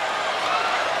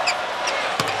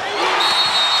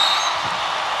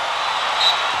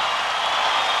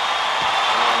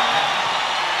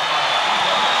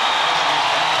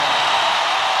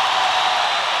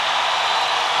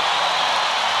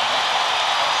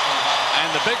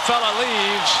 And the big fella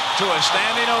leaves to a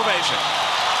standing ovation.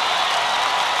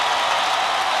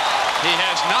 He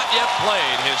has not yet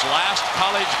played his last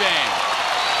college game.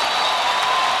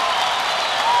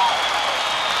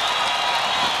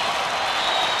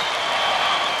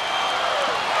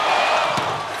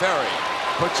 Ferry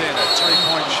puts in a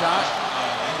 3-point shot.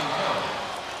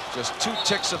 Just 2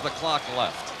 ticks of the clock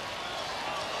left.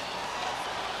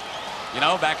 You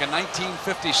know, back in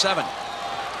 1957,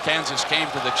 Kansas came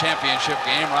to the championship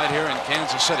game right here in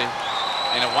Kansas City,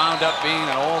 and it wound up being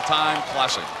an all-time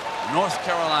classic. North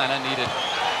Carolina needed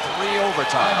 3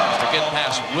 overtimes to get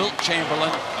past Wilt Chamberlain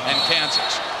and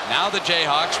Kansas. Now the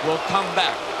Jayhawks will come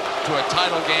back to a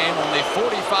title game only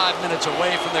 45 minutes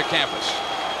away from their campus.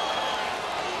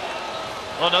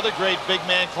 Well, another great big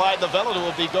man, Clyde Lovellette, who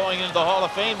will be going into the Hall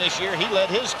of Fame this year. He led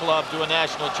his club to a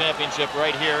national championship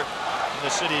right here in the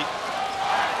city.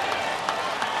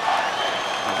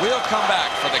 We'll come back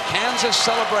for the Kansas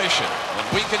celebration when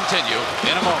we continue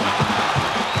in a moment.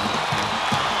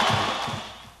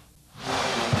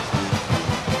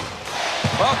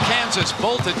 Well, Kansas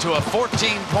bolted to a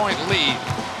 14-point lead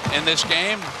in this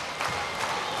game,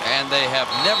 and they have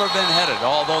never been headed.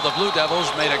 Although the Blue Devils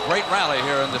made a great rally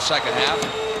here in the second half,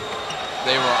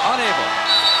 they were unable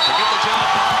to get the job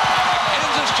done. The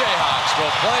Kansas Jayhawks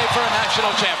will play for a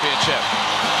national championship.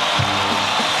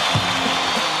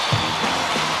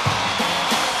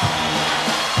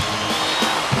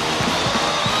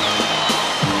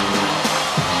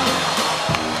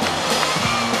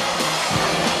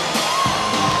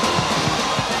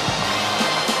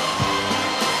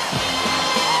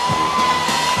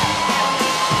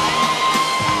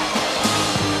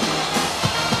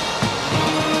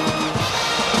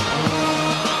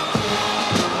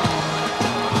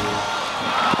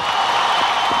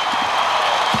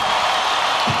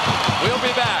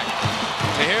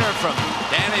 From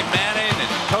Danny Manning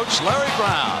and Coach Larry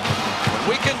Brown when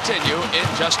we continue in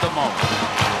just a moment.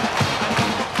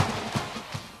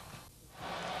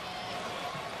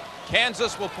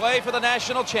 Kansas will play for the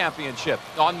national championship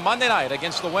on Monday night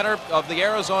against the winner of the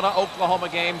Arizona-Oklahoma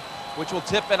game, which will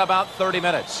tip in about 30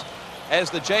 minutes. As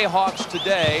the Jayhawks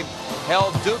today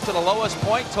held Duke to the lowest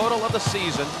point total of the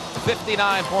season,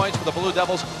 59 points for the Blue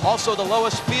Devils, also the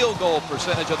lowest field goal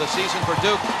percentage of the season for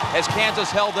Duke, as Kansas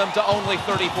held them to only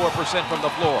 34% from the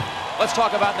floor. Let's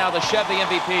talk about now the Chevy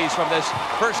MVPs from this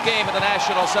first game of the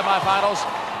national semifinals.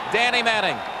 Danny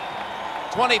Manning,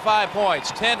 25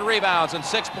 points, 10 rebounds, and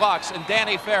 6 blocks, and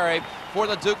Danny Ferry for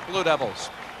the Duke Blue Devils.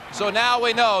 So now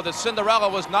we know that Cinderella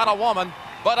was not a woman,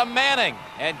 but a Manning.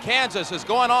 And Kansas is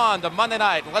going on to Monday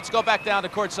night. Let's go back down to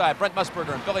courtside. Brent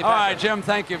Musburger and Billy Packer. All right, Jim,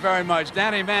 thank you very much.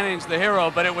 Danny Manning's the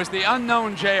hero, but it was the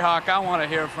unknown Jayhawk I want to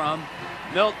hear from.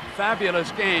 Milt,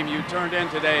 fabulous game you turned in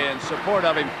today in support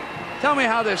of him. Tell me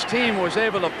how this team was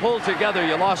able to pull together.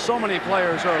 You lost so many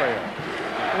players earlier.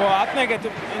 Well, I think in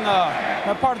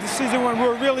that part of the season when we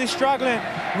were really struggling,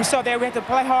 we saw that we had to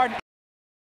play hard.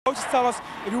 Coaches tell us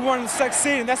if we wanted to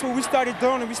succeed, and that's what we started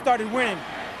doing, and we started winning.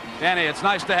 Danny, it's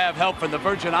nice to have help from the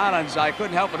Virgin Islands. I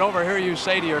couldn't help but overhear you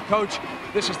say to your coach,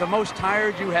 this is the most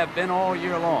tired you have been all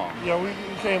year long. Yeah, we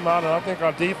came out, and I think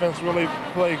our defense really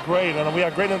played great. And we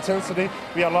had great intensity.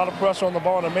 We had a lot of pressure on the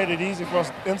ball, and it made it easy for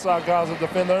us inside guys to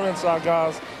defend their inside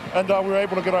guys. And we were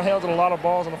able to get our hands on a lot of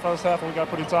balls in the first half, and we got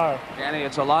pretty tired. Danny,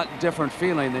 it's a lot different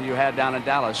feeling than you had down in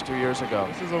Dallas 2 years ago.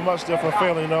 This is a much different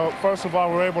feeling. You know, first of all,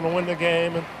 we were able to win the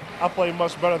game, and I played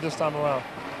much better this time around.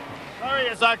 Larry,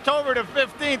 it's October the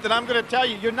 15th, and I'm going to tell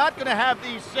you, you're not going to have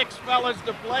these 6 fellas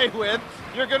to play with.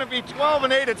 You're going to be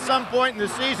 12-8 at some point in the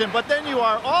season, but then you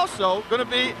are also going to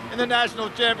be in the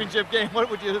national championship game. What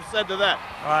would you have said to that?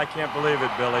 Oh, I can't believe it,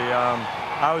 Billy.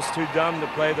 I was too dumb to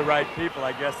play the right people.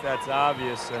 I guess that's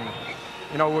obvious. And,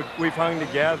 you know, we've hung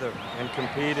together and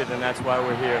competed, and that's why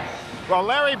we're here. Well,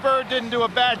 Larry Bird didn't do a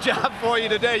bad job for you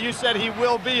today. You said he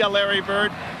will be a Larry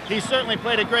Bird. He certainly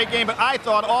played a great game, but I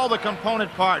thought all the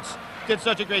component parts did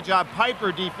such a great job.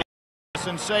 Piper defense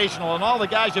sensational, and all the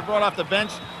guys you brought off the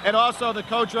bench, and also the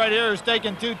coach right here who's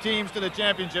taken 2 teams to the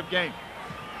championship game.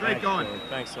 Great going.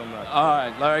 Thanks so much. All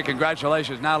right, Larry,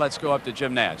 congratulations. Now let's go up to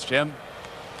Jim Nantz. Jim?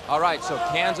 All right, so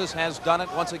Kansas has done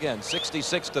it once again,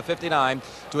 66-59,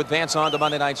 to advance on to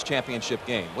Monday night's championship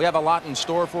game. We have a lot in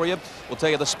store for you. We'll tell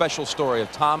you the special story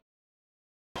of Tom,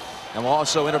 and we'll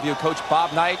also interview Coach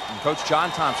Bob Knight and Coach John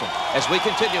Thompson as we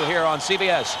continue here on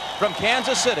CBS from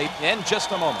Kansas City in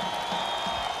just a moment.